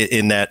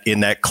in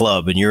that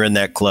club, and you're in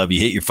that club.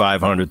 You hit your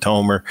 500th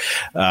homer.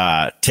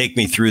 Take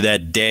me through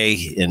that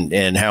day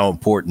and how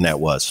important that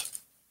was.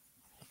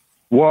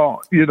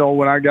 Well, you know,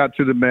 when I got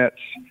to the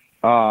Mets,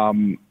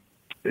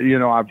 you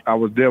know, I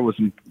was there with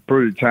some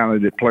pretty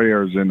talented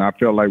players, and I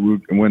felt like we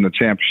would win the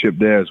championship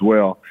there as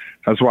well.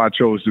 That's why I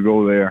chose to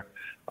go there.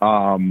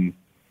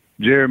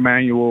 Jerry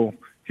Manuel,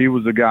 he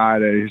was the guy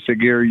that he said,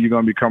 Gary, you're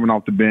going to be coming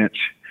off the bench.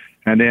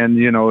 And then,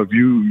 you know, if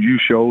you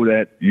show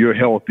that you're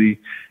healthy,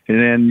 and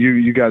then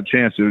you got a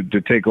chance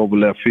to take over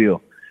left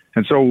field.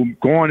 And so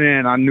going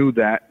in, I knew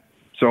that.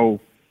 So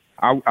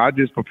I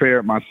just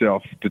prepared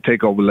myself to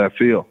take over left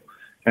field.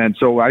 And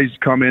so I used to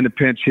come in to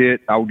pinch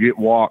hit. I would get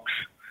walks.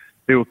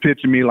 They were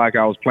pitching me like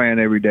I was playing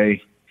every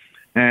day.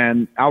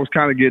 And I was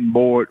kind of getting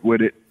bored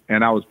with it,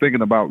 and I was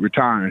thinking about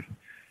retiring.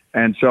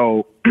 And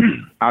so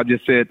I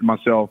just said to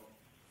myself,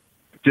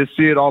 just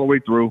see it all the way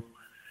through,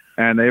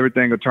 and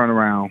everything will turn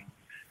around.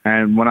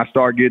 And when I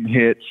start getting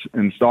hits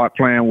and start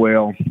playing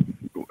well,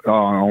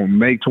 on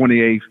May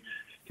 28th,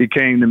 he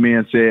came to me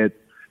and said,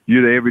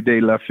 you're the everyday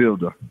left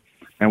fielder.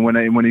 And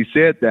when he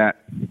said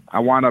that, I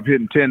wound up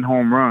hitting 10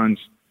 home runs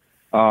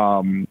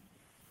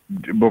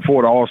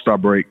before the All-Star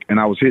break, and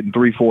I was hitting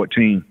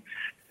 .314.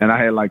 and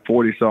I had like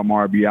 40-something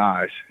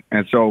RBIs.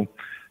 And so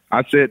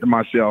I said to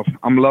myself,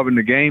 I'm loving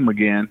the game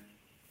again.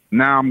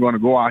 Now I'm going to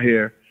go out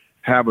here,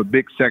 have a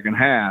big second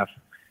half,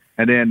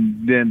 and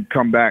then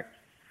come back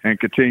and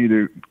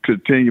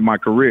continue my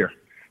career.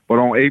 But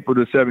on April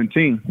the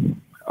 17th,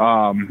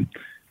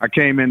 I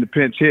came in to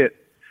pinch hit,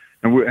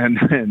 and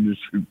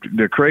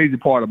the crazy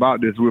part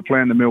about this, we're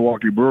playing the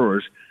Milwaukee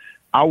Brewers.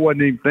 I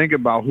wasn't even thinking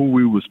about who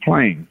we was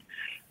playing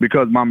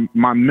because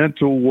my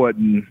mental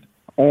wasn't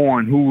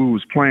on who we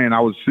was playing. I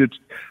was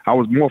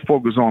more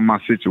focused on my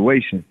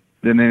situation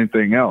than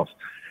anything else.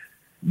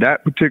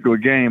 That particular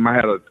game, I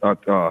had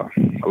a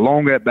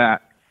long at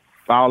bat,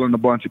 fouling a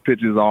bunch of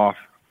pitches off,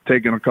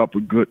 taking a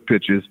couple of good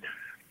pitches,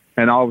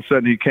 and all of a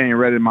sudden he came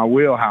right in my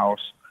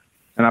wheelhouse,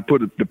 and I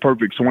put the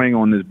perfect swing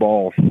on this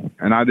ball,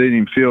 and I didn't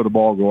even feel the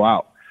ball go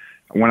out.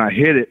 When I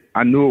hit it,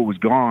 I knew it was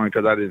gone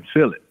because I didn't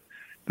feel it,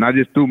 and I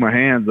just threw my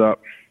hands up.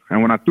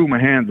 And when I threw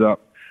my hands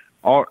up,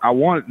 I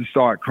wanted to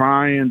start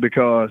crying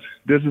because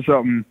this is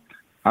something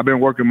I've been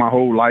working my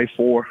whole life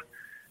for,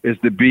 is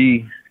to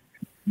be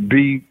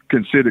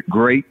considered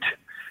great.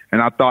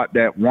 And I thought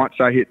that once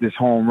I hit this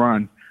home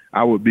run,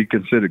 I would be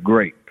considered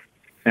great.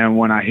 And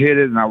when I hit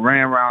it and I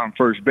ran around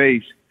first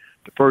base,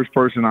 the first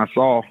person I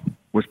saw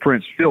was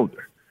Prince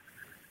Fielder.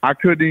 I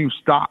couldn't even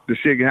stop to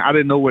shake his hand. I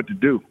didn't know what to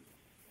do.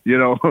 You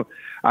know,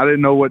 I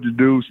didn't know what to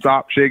do.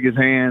 Stop, shake his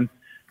hand,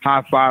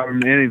 high five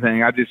him,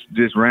 anything. I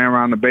just ran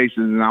around the bases,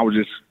 and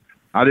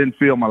I didn't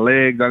feel my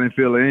legs. I didn't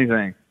feel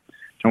anything.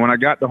 And when I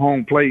got to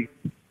home plate,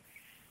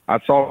 I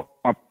saw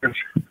my parents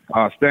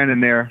standing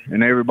there,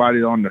 and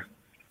everybody on the,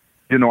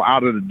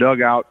 out of the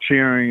dugout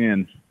cheering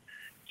and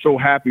so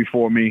happy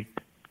for me.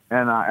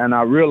 And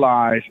I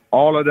realized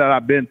all of that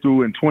I've been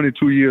through in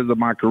 22 years of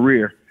my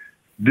career,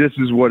 this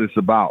is what it's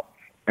about.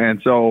 And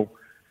so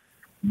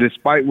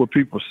despite what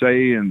people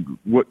say and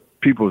what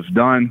people have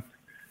done,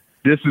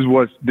 this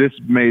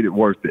made it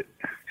worth it.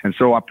 And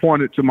so I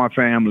pointed to my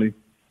family.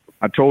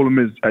 I told them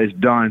it's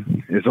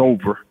done. It's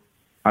over.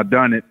 I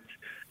done it.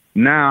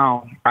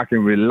 Now I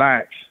can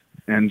relax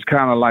and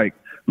kind of like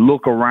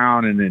look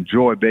around and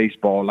enjoy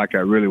baseball like I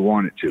really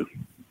wanted to.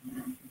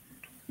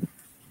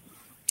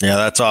 Yeah,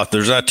 that's off.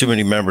 There's not too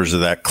many members of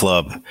that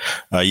club.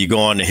 You go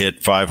on to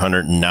hit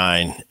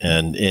 509,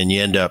 and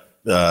you end up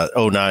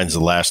 09 is the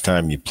last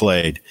time you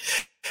played.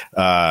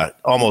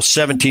 Almost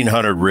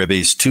 1,700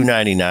 ribbies,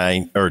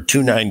 299 or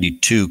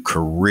 292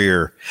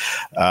 career.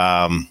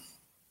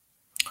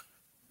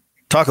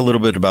 Talk a little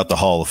bit about the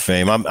Hall of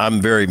Fame.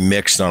 I'm very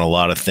mixed on a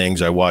lot of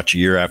things. I watch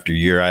year after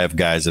year. I have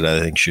guys that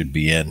I think should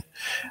be in.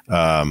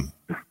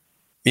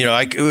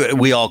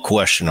 We all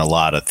question a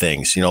lot of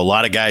things. A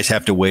lot of guys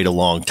have to wait a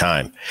long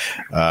time.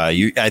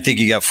 I think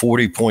you got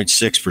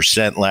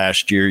 40.6%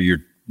 last year.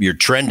 You're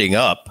trending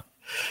up,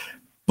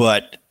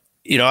 but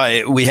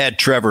we had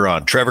Trevor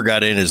on. Trevor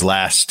got in his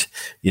last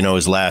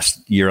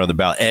year on the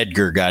ballot.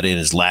 Edgar got in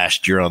his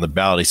last year on the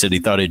ballot. He said he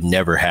thought it'd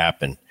never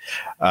happen.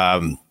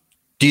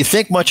 Do you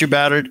think much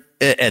about it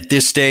at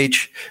this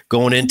stage,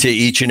 going into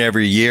each and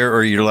every year,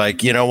 or you're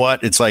like, you know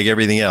what? It's like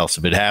everything else.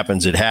 If it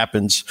happens, it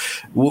happens.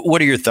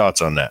 What are your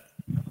thoughts on that?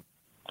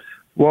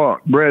 Well,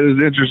 Brett,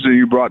 it's interesting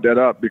you brought that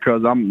up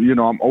because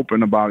I'm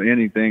open about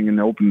anything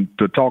and open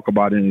to talk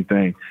about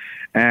anything.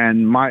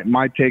 And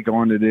my take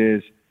on it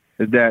is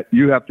that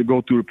you have to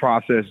go through the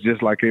process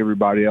just like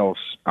everybody else.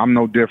 I'm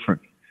no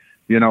different.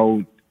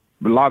 A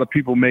lot of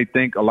people may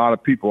think a lot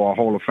of people are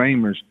Hall of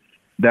Famers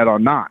that are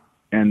not.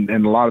 And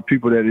a lot of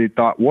people that they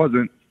thought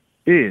wasn't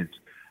is.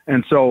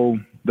 And so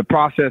the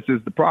process is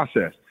the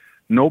process.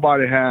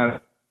 Nobody has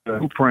a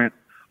blueprint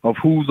of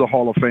who's a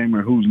Hall of Famer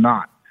and who's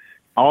not.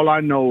 All I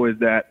know is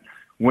that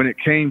when it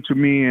came to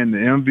me and the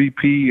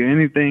MVP,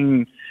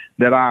 anything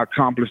that I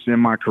accomplished in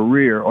my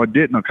career or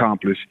didn't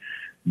accomplish,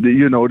 they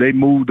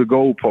move the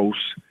goalposts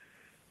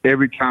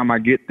every time I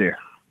get there.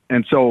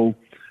 And so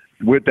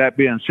with that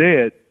being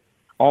said,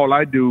 all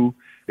I do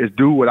is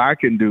do what I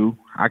can do.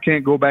 I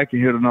can't go back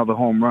and hit another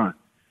home run.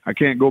 I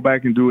can't go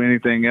back and do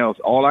anything else.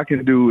 All I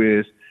can do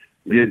is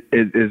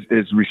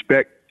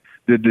respect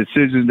the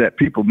decisions that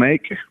people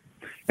make.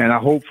 And I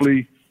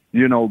hopefully,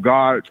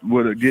 God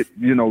would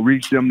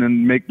reach them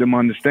and make them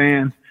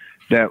understand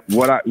that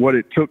what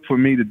it took for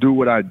me to do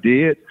what I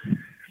did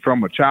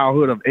from a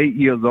childhood of 8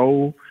 years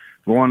old,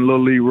 going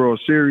Little League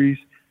World Series,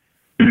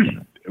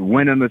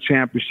 winning the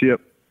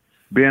championship,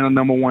 being a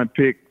number one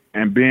pick,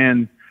 and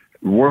being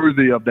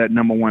worthy of that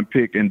number one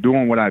pick and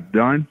doing what I've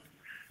done.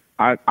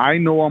 I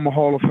know I'm a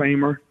Hall of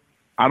Famer.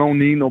 I don't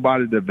need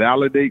nobody to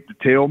validate to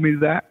tell me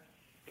that.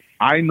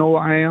 I know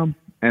I am.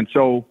 And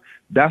so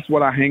that's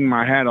what I hang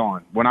my hat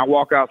on. When I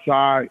walk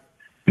outside,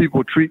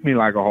 people treat me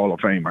like a Hall of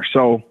Famer.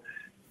 So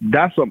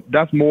that's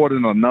more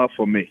than enough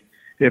for me.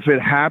 If it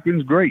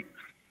happens, great.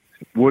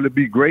 Will it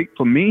be great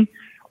for me?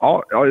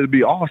 It'll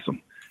be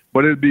awesome.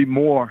 But it'll be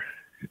more,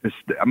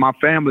 my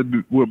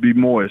family will be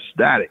more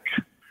ecstatic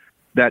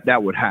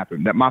that would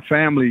happen. That my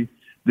family,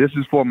 this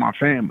is for my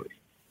family.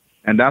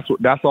 And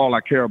that's all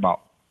I care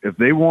about. If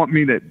they want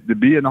me to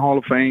be in the Hall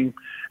of Fame,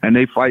 and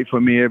they fight for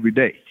me every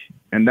day,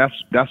 and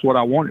that's what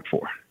I want it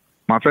for.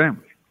 my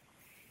family.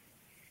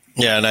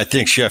 Yeah, and I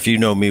think, Chef, you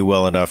know me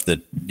well enough that,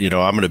 I'm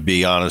going to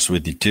be honest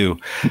with you, too.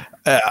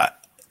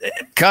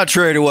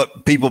 Contrary to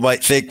what people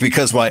might think,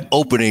 because my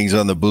openings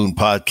on the Boone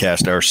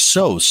podcast are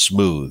so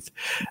smooth,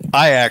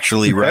 I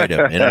actually write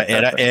them.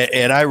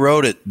 And I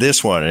wrote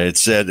this one, and it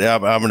said,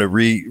 I'm going to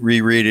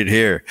reread it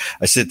here.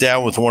 I sit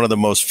down with one of the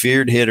most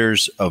feared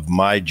hitters of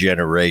my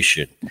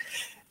generation.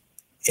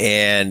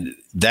 And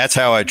that's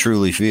how I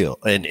truly feel.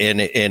 And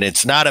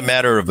it's not a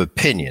matter of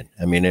opinion.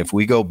 I mean, if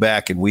we go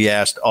back and we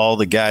asked all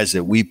the guys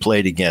that we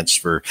played against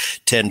for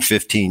 10,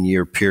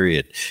 15-year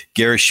period,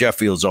 Gary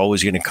Sheffield's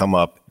always going to come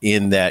up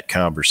in that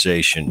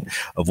conversation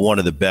of one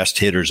of the best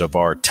hitters of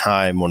our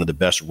time, one of the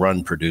best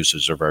run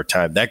producers of our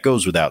time. That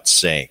goes without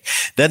saying.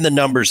 Then the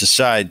numbers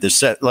aside,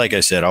 like I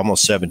said,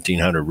 almost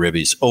 1,700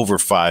 ribbies, over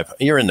 5.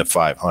 You're in the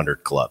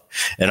 500 club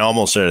and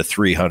almost at a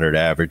 300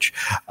 average.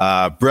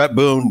 Brett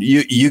Boone,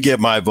 you get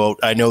my vote.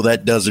 I know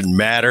that doesn't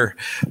matter,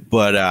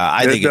 but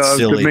I think it's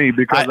silly. To me,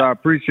 because I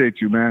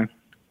appreciate you, man.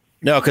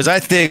 No, because I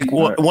think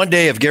one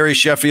day if Gary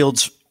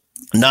Sheffield's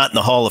not in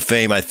the Hall of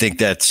Fame, I think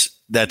that's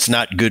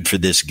not good for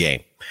this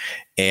game.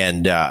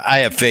 And I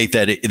have faith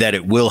that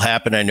it will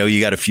happen. I know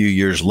you got a few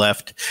years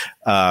left,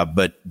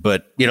 but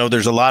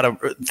there's a lot of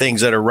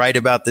things that are right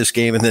about this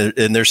game,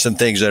 and there's some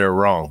things that are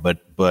wrong.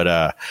 But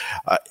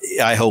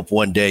I hope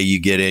one day you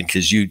get in,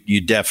 because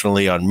you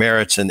definitely on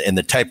merits and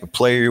the type of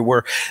player you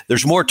were.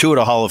 There's more to it,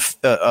 a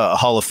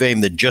Hall of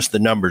Fame, than just the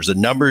numbers. The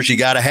numbers you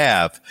got to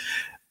have.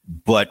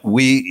 But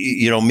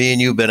me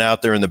and you have been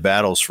out there in the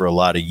battles for a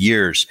lot of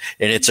years,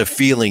 and it's a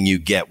feeling you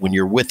get when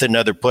you're with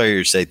another player.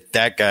 You say,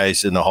 that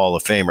guy's in the Hall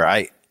of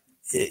Famer.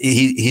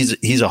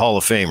 He's a Hall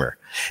of Famer.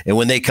 And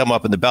when they come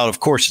up in the battle,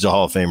 of course he's a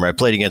Hall of Famer. I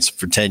played against him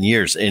for 10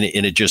 years, and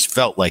it just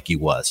felt like he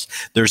was.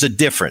 There's a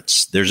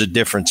difference.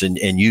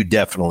 And you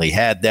definitely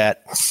had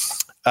that.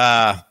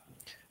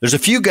 There's a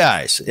few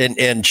guys,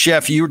 and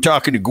Chef, you were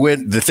talking to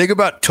Gwen. The thing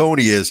about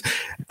Tony is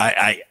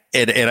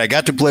And I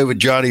got to play with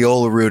Johnny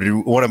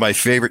Olerud, one of my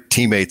favorite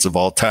teammates of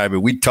all time.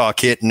 And we'd talk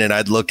hitting, and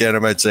I'd look at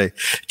him. I'd say,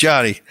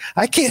 Johnny,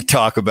 I can't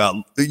talk about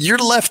 – you're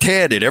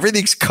left-handed.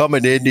 Everything's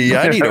coming into you.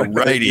 I need a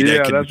righty.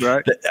 Yeah, that's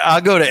right.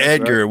 I'll go to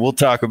Edgar, and we'll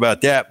talk about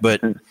that.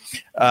 But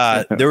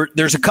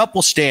there's a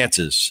couple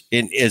stances,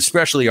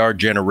 especially our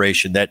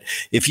generation, that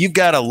if you've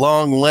got a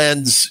long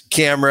lens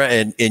camera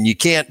and you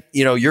can't –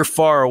 you're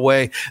far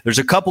away, there's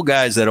a couple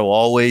guys that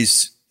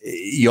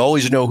you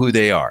always know who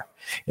they are.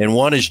 And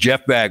one is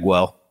Jeff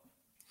Bagwell,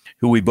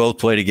 who we both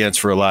played against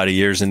for a lot of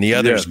years, and the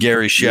other is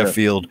Gary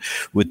Sheffield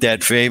with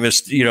that famous,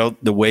 the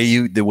way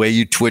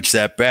you twitch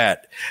that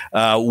bat.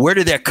 Where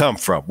did that come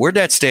from? Where'd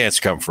that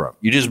stance come from?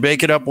 You just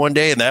make it up one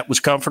day and that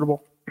was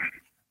comfortable?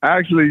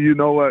 Actually, you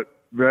know what,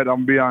 Brett? I'm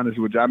gonna be honest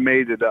with you. I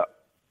made it up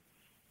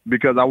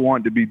because I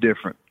wanted to be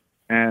different,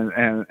 and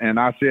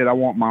I said I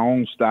want my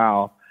own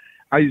style.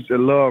 I used to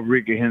love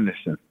Ricky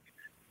Henderson,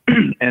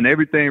 and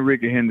everything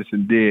Ricky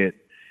Henderson did,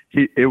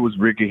 it was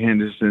Ricky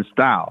Henderson's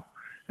style.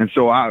 And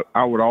so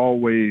I would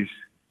always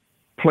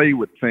play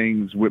with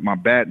things with my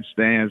batting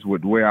stance,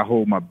 with the way I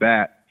hold my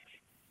bat,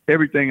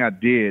 everything I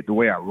did, the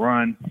way I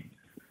run,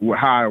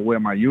 how I wear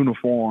my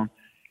uniform,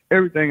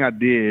 everything I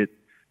did,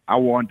 I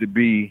wanted to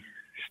be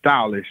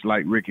stylish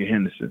like Ricky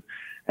Henderson.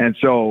 And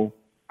so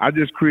I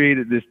just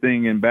created this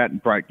thing in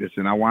batting practice,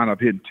 and I wound up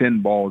hitting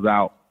 10 balls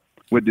out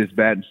with this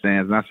batting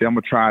stance. And I said, I'm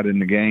going to try it in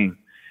the game.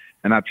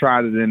 And I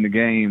tried it in the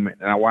game,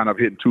 and I wound up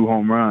hitting 2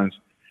 home runs.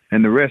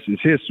 And the rest is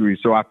history.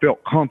 So I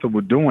felt comfortable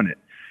doing it.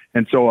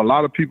 And so a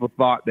lot of people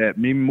thought that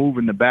me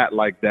moving the bat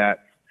like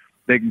that,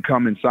 they can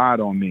come inside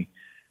on me.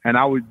 And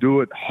I would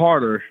do it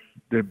harder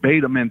to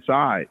bait them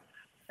inside.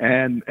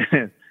 And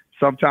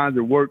sometimes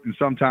it worked and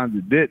sometimes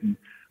it didn't.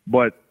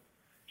 But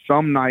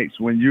some nights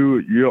when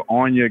you're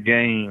on your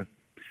game,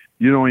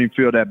 you don't even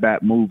feel that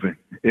bat moving.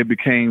 It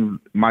became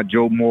my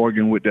Joe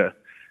Morgan with the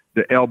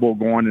elbow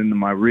going into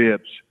my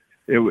ribs.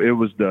 It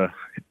was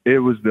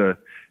the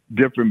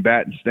different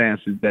batting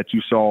stances that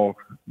you saw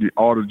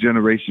all the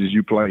generations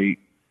you played,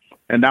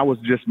 and that was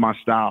just my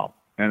style.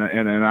 And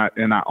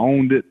I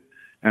owned it,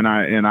 and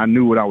I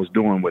knew what I was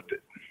doing with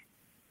it.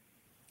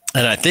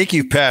 And I think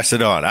you passed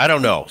it on. I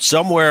don't know,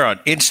 somewhere on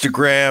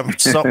Instagram,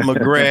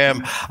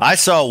 something. I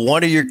saw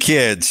one of your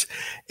kids,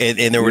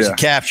 and there was a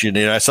caption,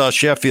 and I saw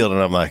Sheffield, and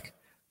I'm like,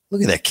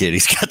 look at that kid.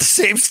 He's got the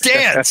same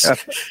stance.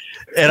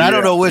 And I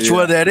don't know which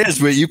one that is,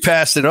 but you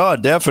passed it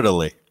on,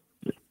 definitely.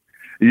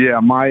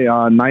 Yeah, my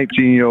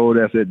 19-year-old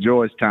that's at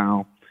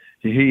Georgetown,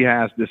 he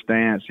has the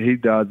stance. He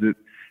does it.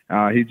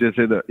 He just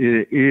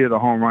hit a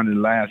home run in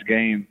the last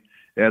game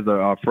as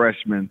a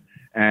freshman.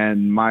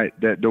 And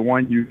the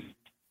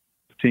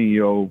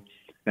 1-year-old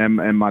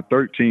and my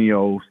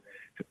 13-year-old,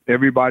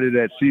 everybody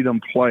that see them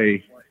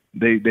play,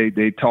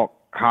 they talk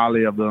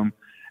highly of them,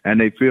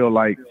 and they feel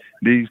like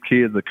these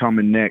kids are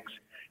coming next.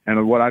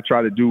 And what I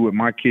try to do with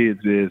my kids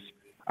is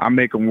I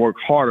make them work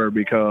harder,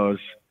 because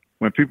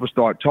when people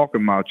start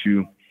talking about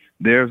you,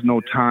 there's no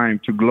time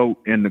to gloat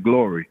in the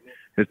glory.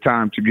 It's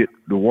time to get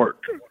the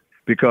work,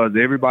 because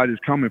everybody's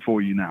coming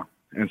for you now.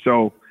 And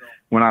so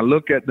when I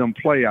look at them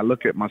play, I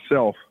look at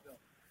myself,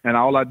 And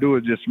all I do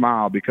is just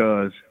smile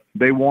because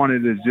they want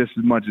it just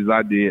as much as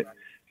I did.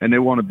 And they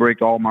want to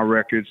break all my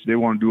records. They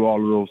want to do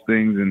all of those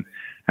things.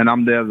 And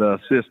I'm there to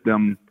assist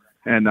them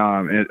in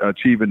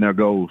achieving their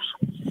goals.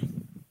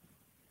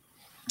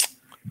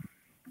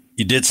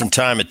 You did some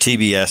time at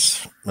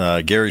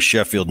TBS. Gary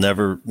Sheffield,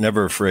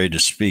 never afraid to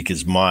speak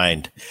his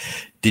mind.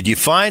 Did you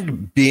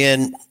find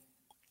being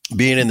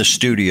in the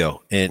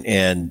studio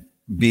and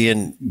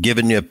being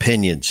given the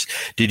opinions,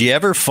 did you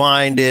ever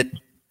find it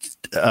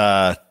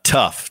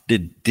tough?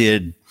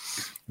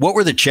 What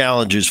were the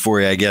challenges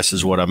for you, I guess,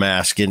 is what I'm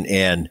asking.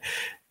 And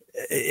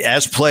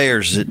as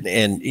players,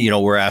 and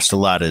we're asked a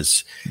lot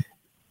is,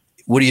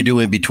 what do you do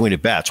in between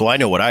at bats? Well, I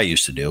know what I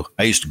used to do.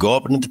 I used to go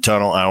up into the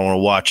tunnel. I want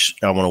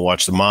to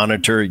watch the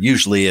monitor.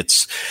 Usually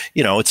it's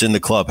in the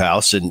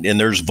clubhouse and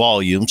there's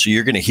volume. So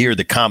you're going to hear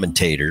the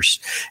commentators.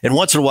 And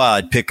once in a while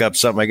I'd pick up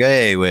something. I go,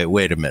 hey,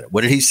 wait a minute.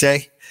 What did he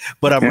say?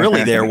 But I'm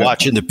really there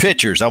watching the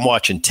pitchers. I'm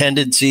watching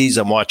tendencies.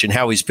 I'm watching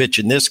how he's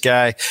pitching this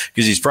guy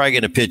because he's probably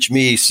going to pitch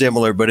me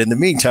similar. But in the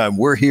meantime,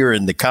 we're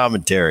hearing the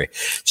commentary.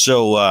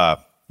 So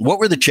what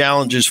were the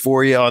challenges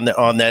for you on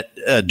that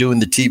doing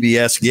the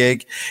TBS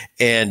gig?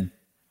 And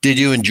did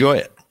you enjoy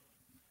it?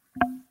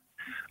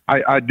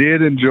 I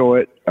did enjoy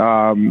it.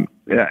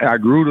 I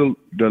grew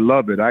to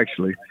love it,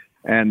 actually.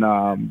 And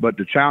but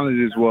the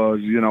challenges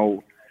was,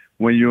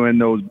 when you're in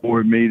those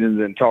board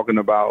meetings and talking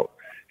about,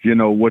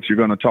 what you're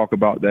going to talk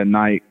about that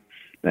night.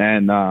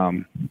 And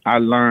I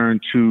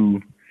learned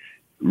to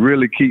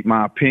really keep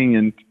my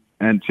opinion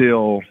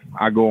until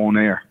I go on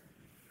air.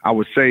 I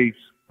would say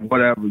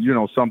whatever,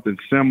 something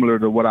similar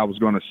to what I was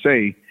going to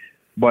say,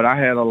 but I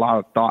had a lot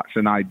of thoughts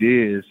and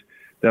ideas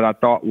that I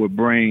thought would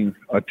bring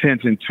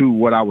attention to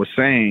what I was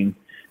saying,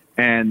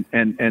 and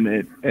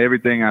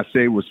everything I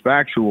say was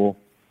factual,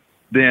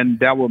 then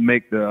that would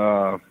make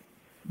the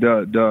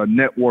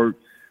network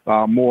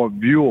more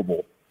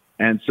viewable.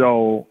 And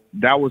so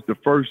that was the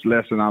first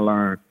lesson I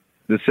learned.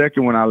 The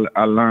second one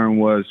I learned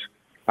was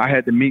I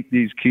had to meet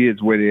these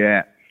kids where they're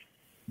at.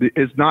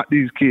 It's not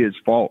these kids'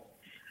 fault,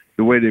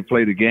 the way they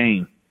play the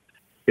game.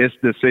 It's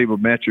the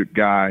sabermetric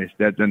guys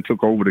that then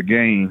took over the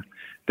game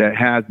that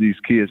has these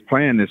kids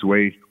playing this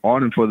way,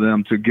 order for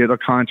them to get a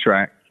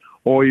contract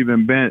or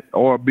even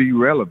be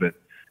relevant.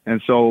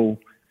 And so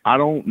I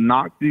don't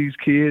knock these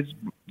kids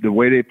the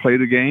way they play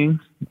the game.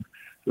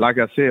 Like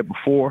I said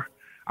before,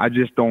 I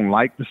just don't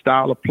like the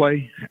style of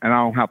play, and I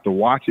don't have to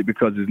watch it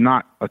because it's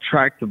not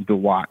attractive to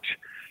watch.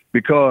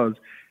 Because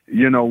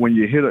when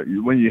you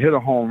hit a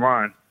home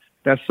run,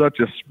 that's such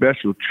a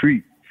special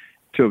treat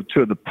to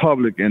the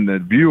public and the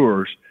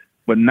viewers.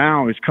 But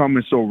now it's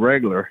coming so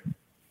regular,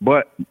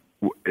 but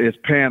it's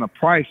paying a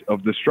price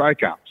of the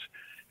strikeouts.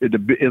 It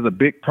is a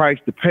big price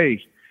to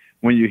pay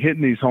when you're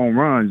hitting these home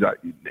runs.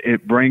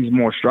 It brings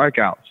more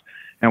strikeouts,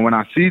 and when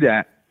I see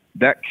that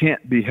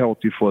can't be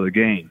healthy for the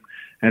game.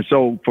 And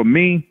so for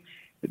me,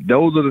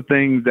 those are the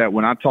things that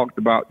when I talked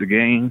about the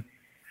game,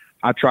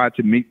 I tried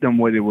to meet them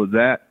where it was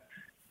at,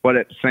 but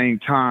at the same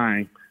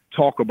time,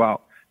 talk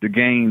about the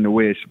game the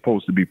way it's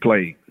supposed to be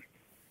played.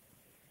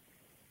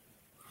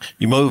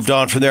 You moved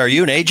on from there. Are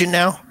you an agent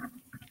now?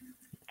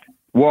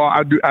 Well,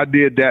 I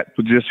did that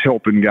for just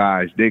helping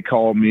guys. They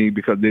called me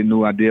because they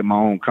knew I did my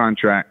own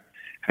contract,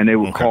 and they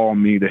would call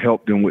me to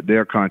help them with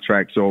their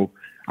contract. So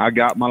I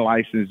got my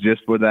license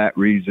just for that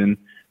reason.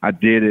 I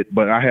did it,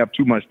 but I have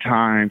too much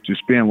time to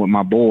spend with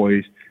my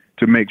boys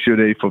to make sure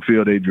they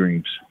fulfill their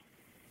dreams.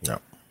 No.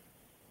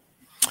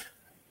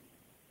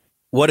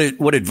 What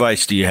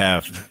advice do you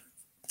have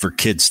for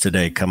kids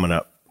today coming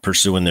up,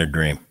 pursuing their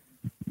dream?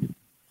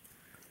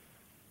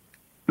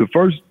 The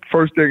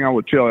first thing I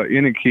would tell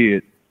any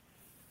kid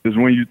is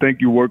when you think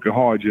you're working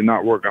hard, you're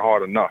not working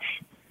hard enough.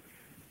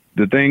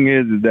 The thing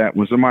is that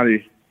when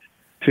somebody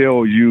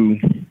tells you,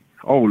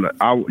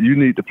 you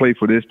need to play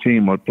for this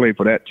team or play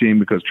for that team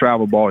because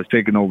travel ball is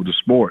taking over the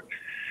sport,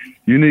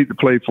 you need to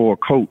play for a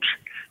coach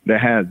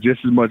that has just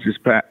as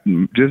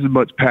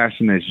much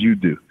passion as you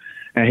do,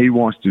 and he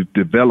wants to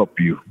develop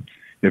you.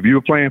 If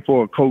you're playing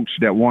for a coach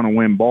that want to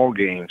win ball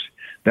games,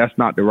 that's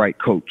not the right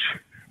coach.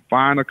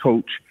 Find a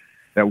coach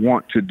that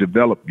want to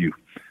develop you,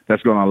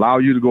 that's going to allow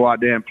you to go out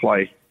there and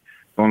play,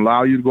 going to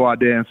allow you to go out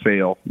there and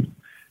fail.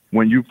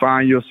 When you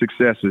find your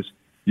successes,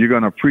 you're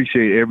going to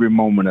appreciate every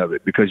moment of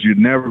it because you're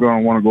never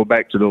going to want to go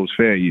back to those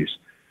failures.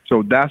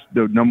 So that's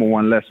the number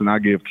one lesson I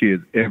give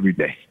kids every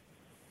day.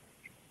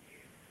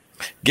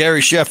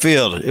 Gary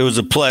Sheffield, it was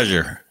a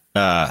pleasure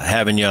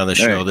having you on the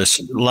show. There's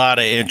a lot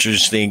of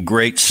interesting,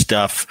 great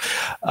stuff.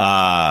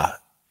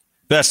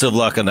 Best of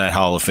luck on that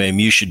Hall of Fame.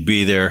 You should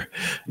be there.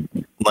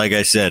 Like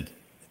I said,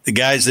 the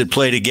guys that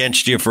played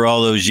against you for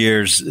all those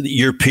years,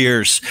 your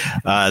peers,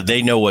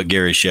 they know what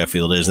Gary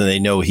Sheffield is, and they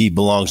know he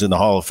belongs in the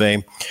Hall of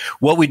Fame.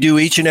 What we do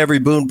each and every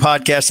Boone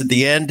podcast at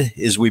the end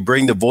is we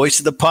bring the voice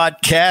of the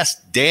podcast,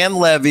 Dan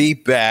Levy,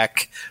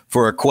 back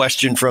for a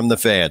question from the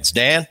fans.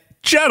 Dan?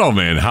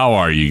 Gentlemen, how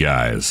are you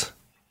guys?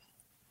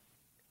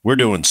 We're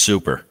doing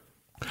super.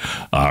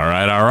 All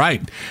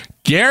right.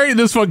 Gary,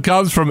 this one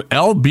comes from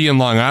LB in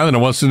Long Island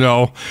and wants to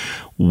know,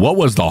 What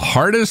was the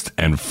hardest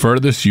and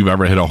furthest you've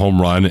ever hit a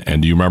home run,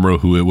 and do you remember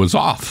who it was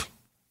off?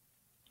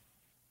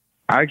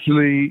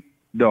 Actually,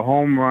 the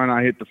home run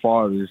I hit the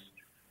farthest,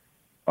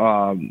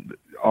 I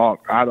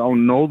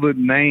don't know the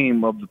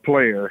name of the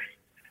player.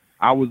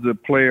 I was the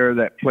player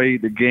that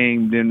played the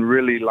game, didn't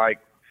really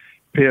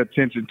pay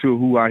attention to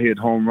who I hit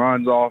home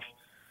runs off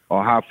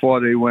or how far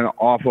they went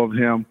off of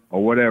him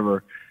or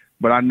whatever.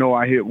 But I know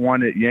I hit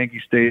one at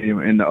Yankee Stadium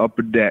in the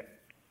upper deck.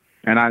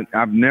 And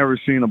I've never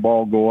seen a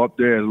ball go up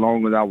there as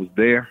long as I was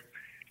there.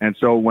 And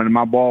so when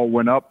my ball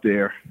went up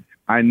there,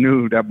 I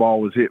knew that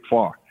ball was hit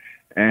far.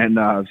 And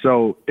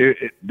so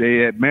they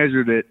had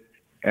measured it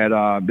at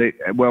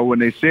when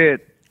they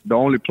said the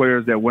only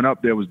players that went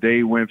up there was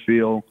Dave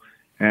Winfield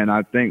and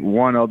I think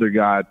one other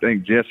guy, I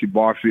think Jesse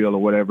Barfield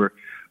or whatever.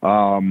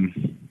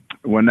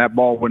 When that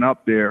ball went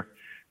up there,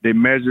 they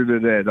measured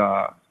it at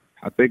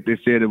I think they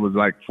said it was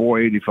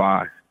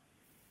 485.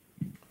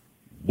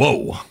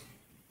 Whoa.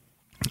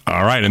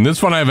 All right, and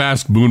this one I've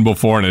asked Boone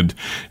before, and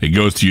it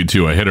goes to you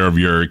too, a hitter of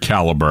your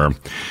caliber.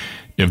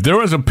 If there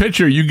was a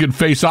pitcher you could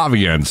face off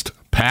against,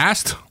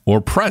 past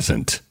or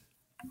present,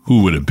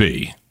 who would it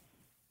be?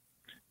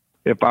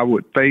 If I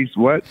would face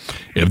what?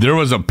 If there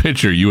was a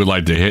pitcher you would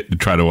like to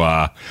try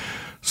to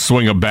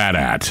swing a bat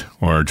at,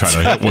 or try to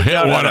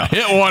hit one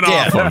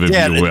off of, if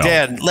you will.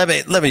 Dan, let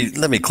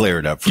me clear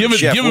it up. For give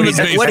Chef. him in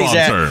baseball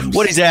terms.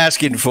 What he's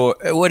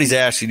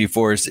asking you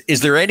for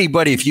is there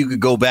anybody, if you could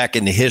go back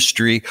in the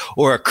history,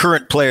 or a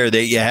current player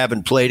that you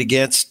haven't played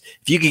against,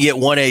 if you could get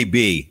one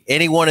AB,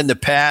 anyone in the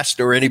past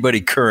or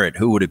anybody current,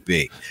 who would it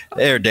be?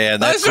 There,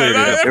 Dan. That's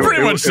I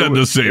pretty much said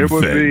the same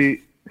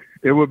thing.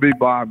 It would be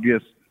Bob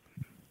Gibson.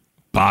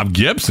 Bob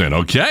Gibson,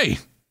 okay.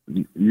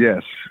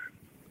 Yes,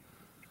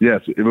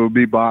 it would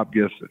be Bob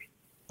Gibson.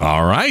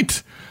 All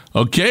right.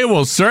 Okay,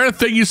 well, sir,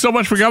 thank you so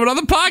much for coming on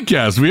the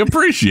podcast. We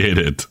appreciate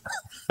it.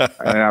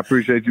 I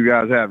appreciate you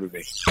guys having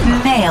me.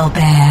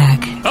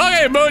 Mailbag.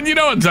 Okay, Boone, you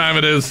know what time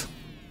it is.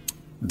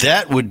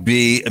 That would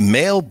be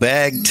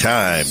mailbag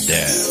time,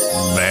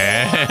 Dan.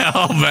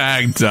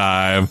 Mailbag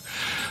time.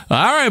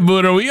 All right,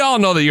 Booner, we all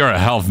know that you're a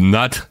health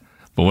nut,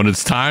 but when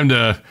it's time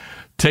to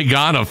take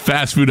on a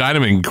fast food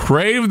item and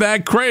crave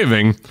that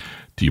craving,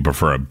 do you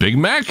prefer a Big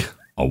Mac,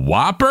 a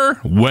Whopper,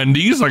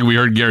 Wendy's, like we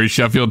heard Gary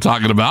Sheffield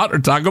talking about, or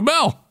Taco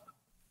Bell?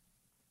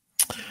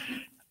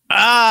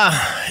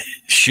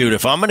 Shoot,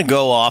 if I'm going to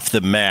go off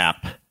the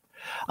map,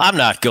 I'm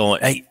not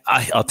going.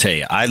 I'll tell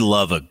you, I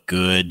love a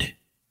good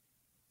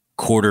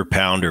quarter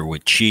pounder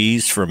with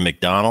cheese from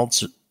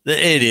McDonald's.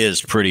 It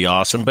is pretty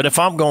awesome. But if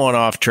I'm going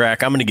off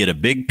track, I'm going to get a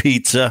big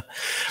pizza,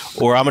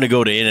 or I'm going to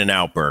go to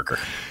In-N-Out Burger.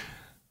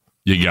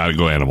 You got to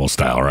go animal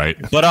style, right?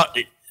 But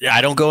I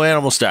don't go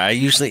animal style. I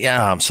usually,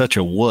 I'm such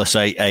a wuss.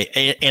 I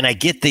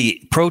get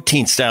the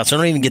protein style, so I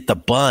don't even get the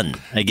bun.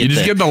 You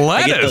just get the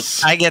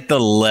lettuce. I get the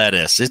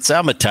lettuce.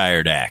 I'm a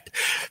tired act.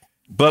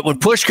 But when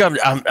push comes,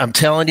 I'm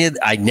telling you,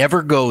 I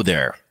never go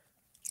there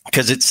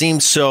because it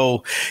seems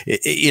so.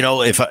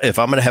 If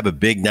I'm going to have a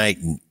big night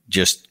and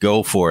just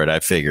go for it, I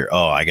figure,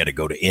 I got to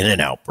go to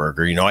In-N-Out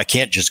Burger. I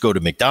can't just go to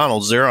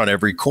McDonald's. They're on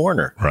every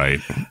corner,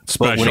 right? Special.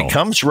 But when it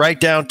comes right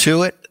down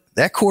to it,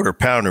 that quarter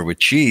pounder with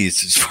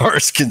cheese, as far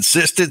as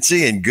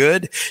consistency and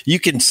good, you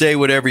can say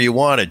whatever you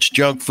want. It's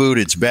junk food.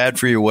 It's bad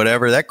for you,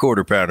 whatever. That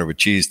quarter pounder with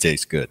cheese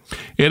tastes good.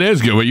 It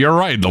is good, but you're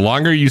right. The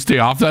longer you stay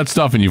off that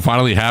stuff and you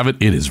finally have it,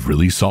 it is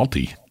really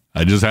salty.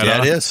 I just had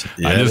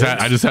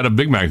I just had a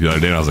Big Mac the other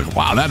day, and I was like,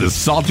 wow, that is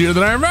saltier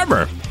than I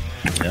remember.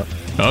 Yep.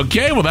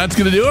 Okay, well, that's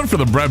going to do it for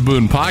the Brett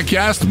Boone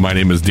Podcast. My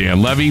name is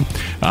Dan Levy.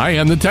 I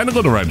am the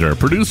technical director,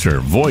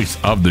 producer, voice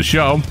of the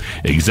show.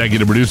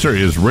 Executive producer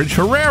is Rich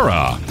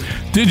Herrera.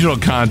 Digital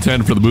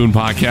content for the Boone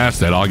Podcast,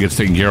 that all gets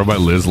taken care of by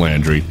Liz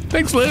Landry.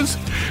 Thanks, Liz.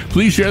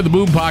 Please share the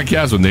Boone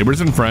Podcast with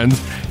neighbors and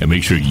friends, and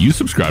make sure you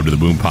subscribe to the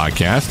Boone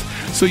Podcast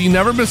so you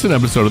never miss an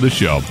episode of the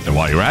show. And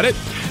while you're at it,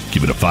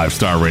 give it a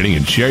 5-star rating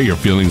and share your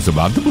feelings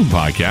about the Boone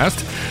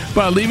Podcast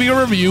by leaving a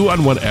review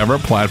on whatever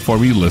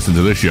platform you listen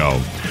to the show.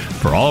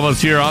 For all of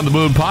us here on the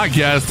Boone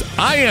Podcast,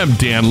 I am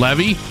Dan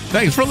Levy.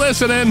 Thanks for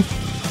listening.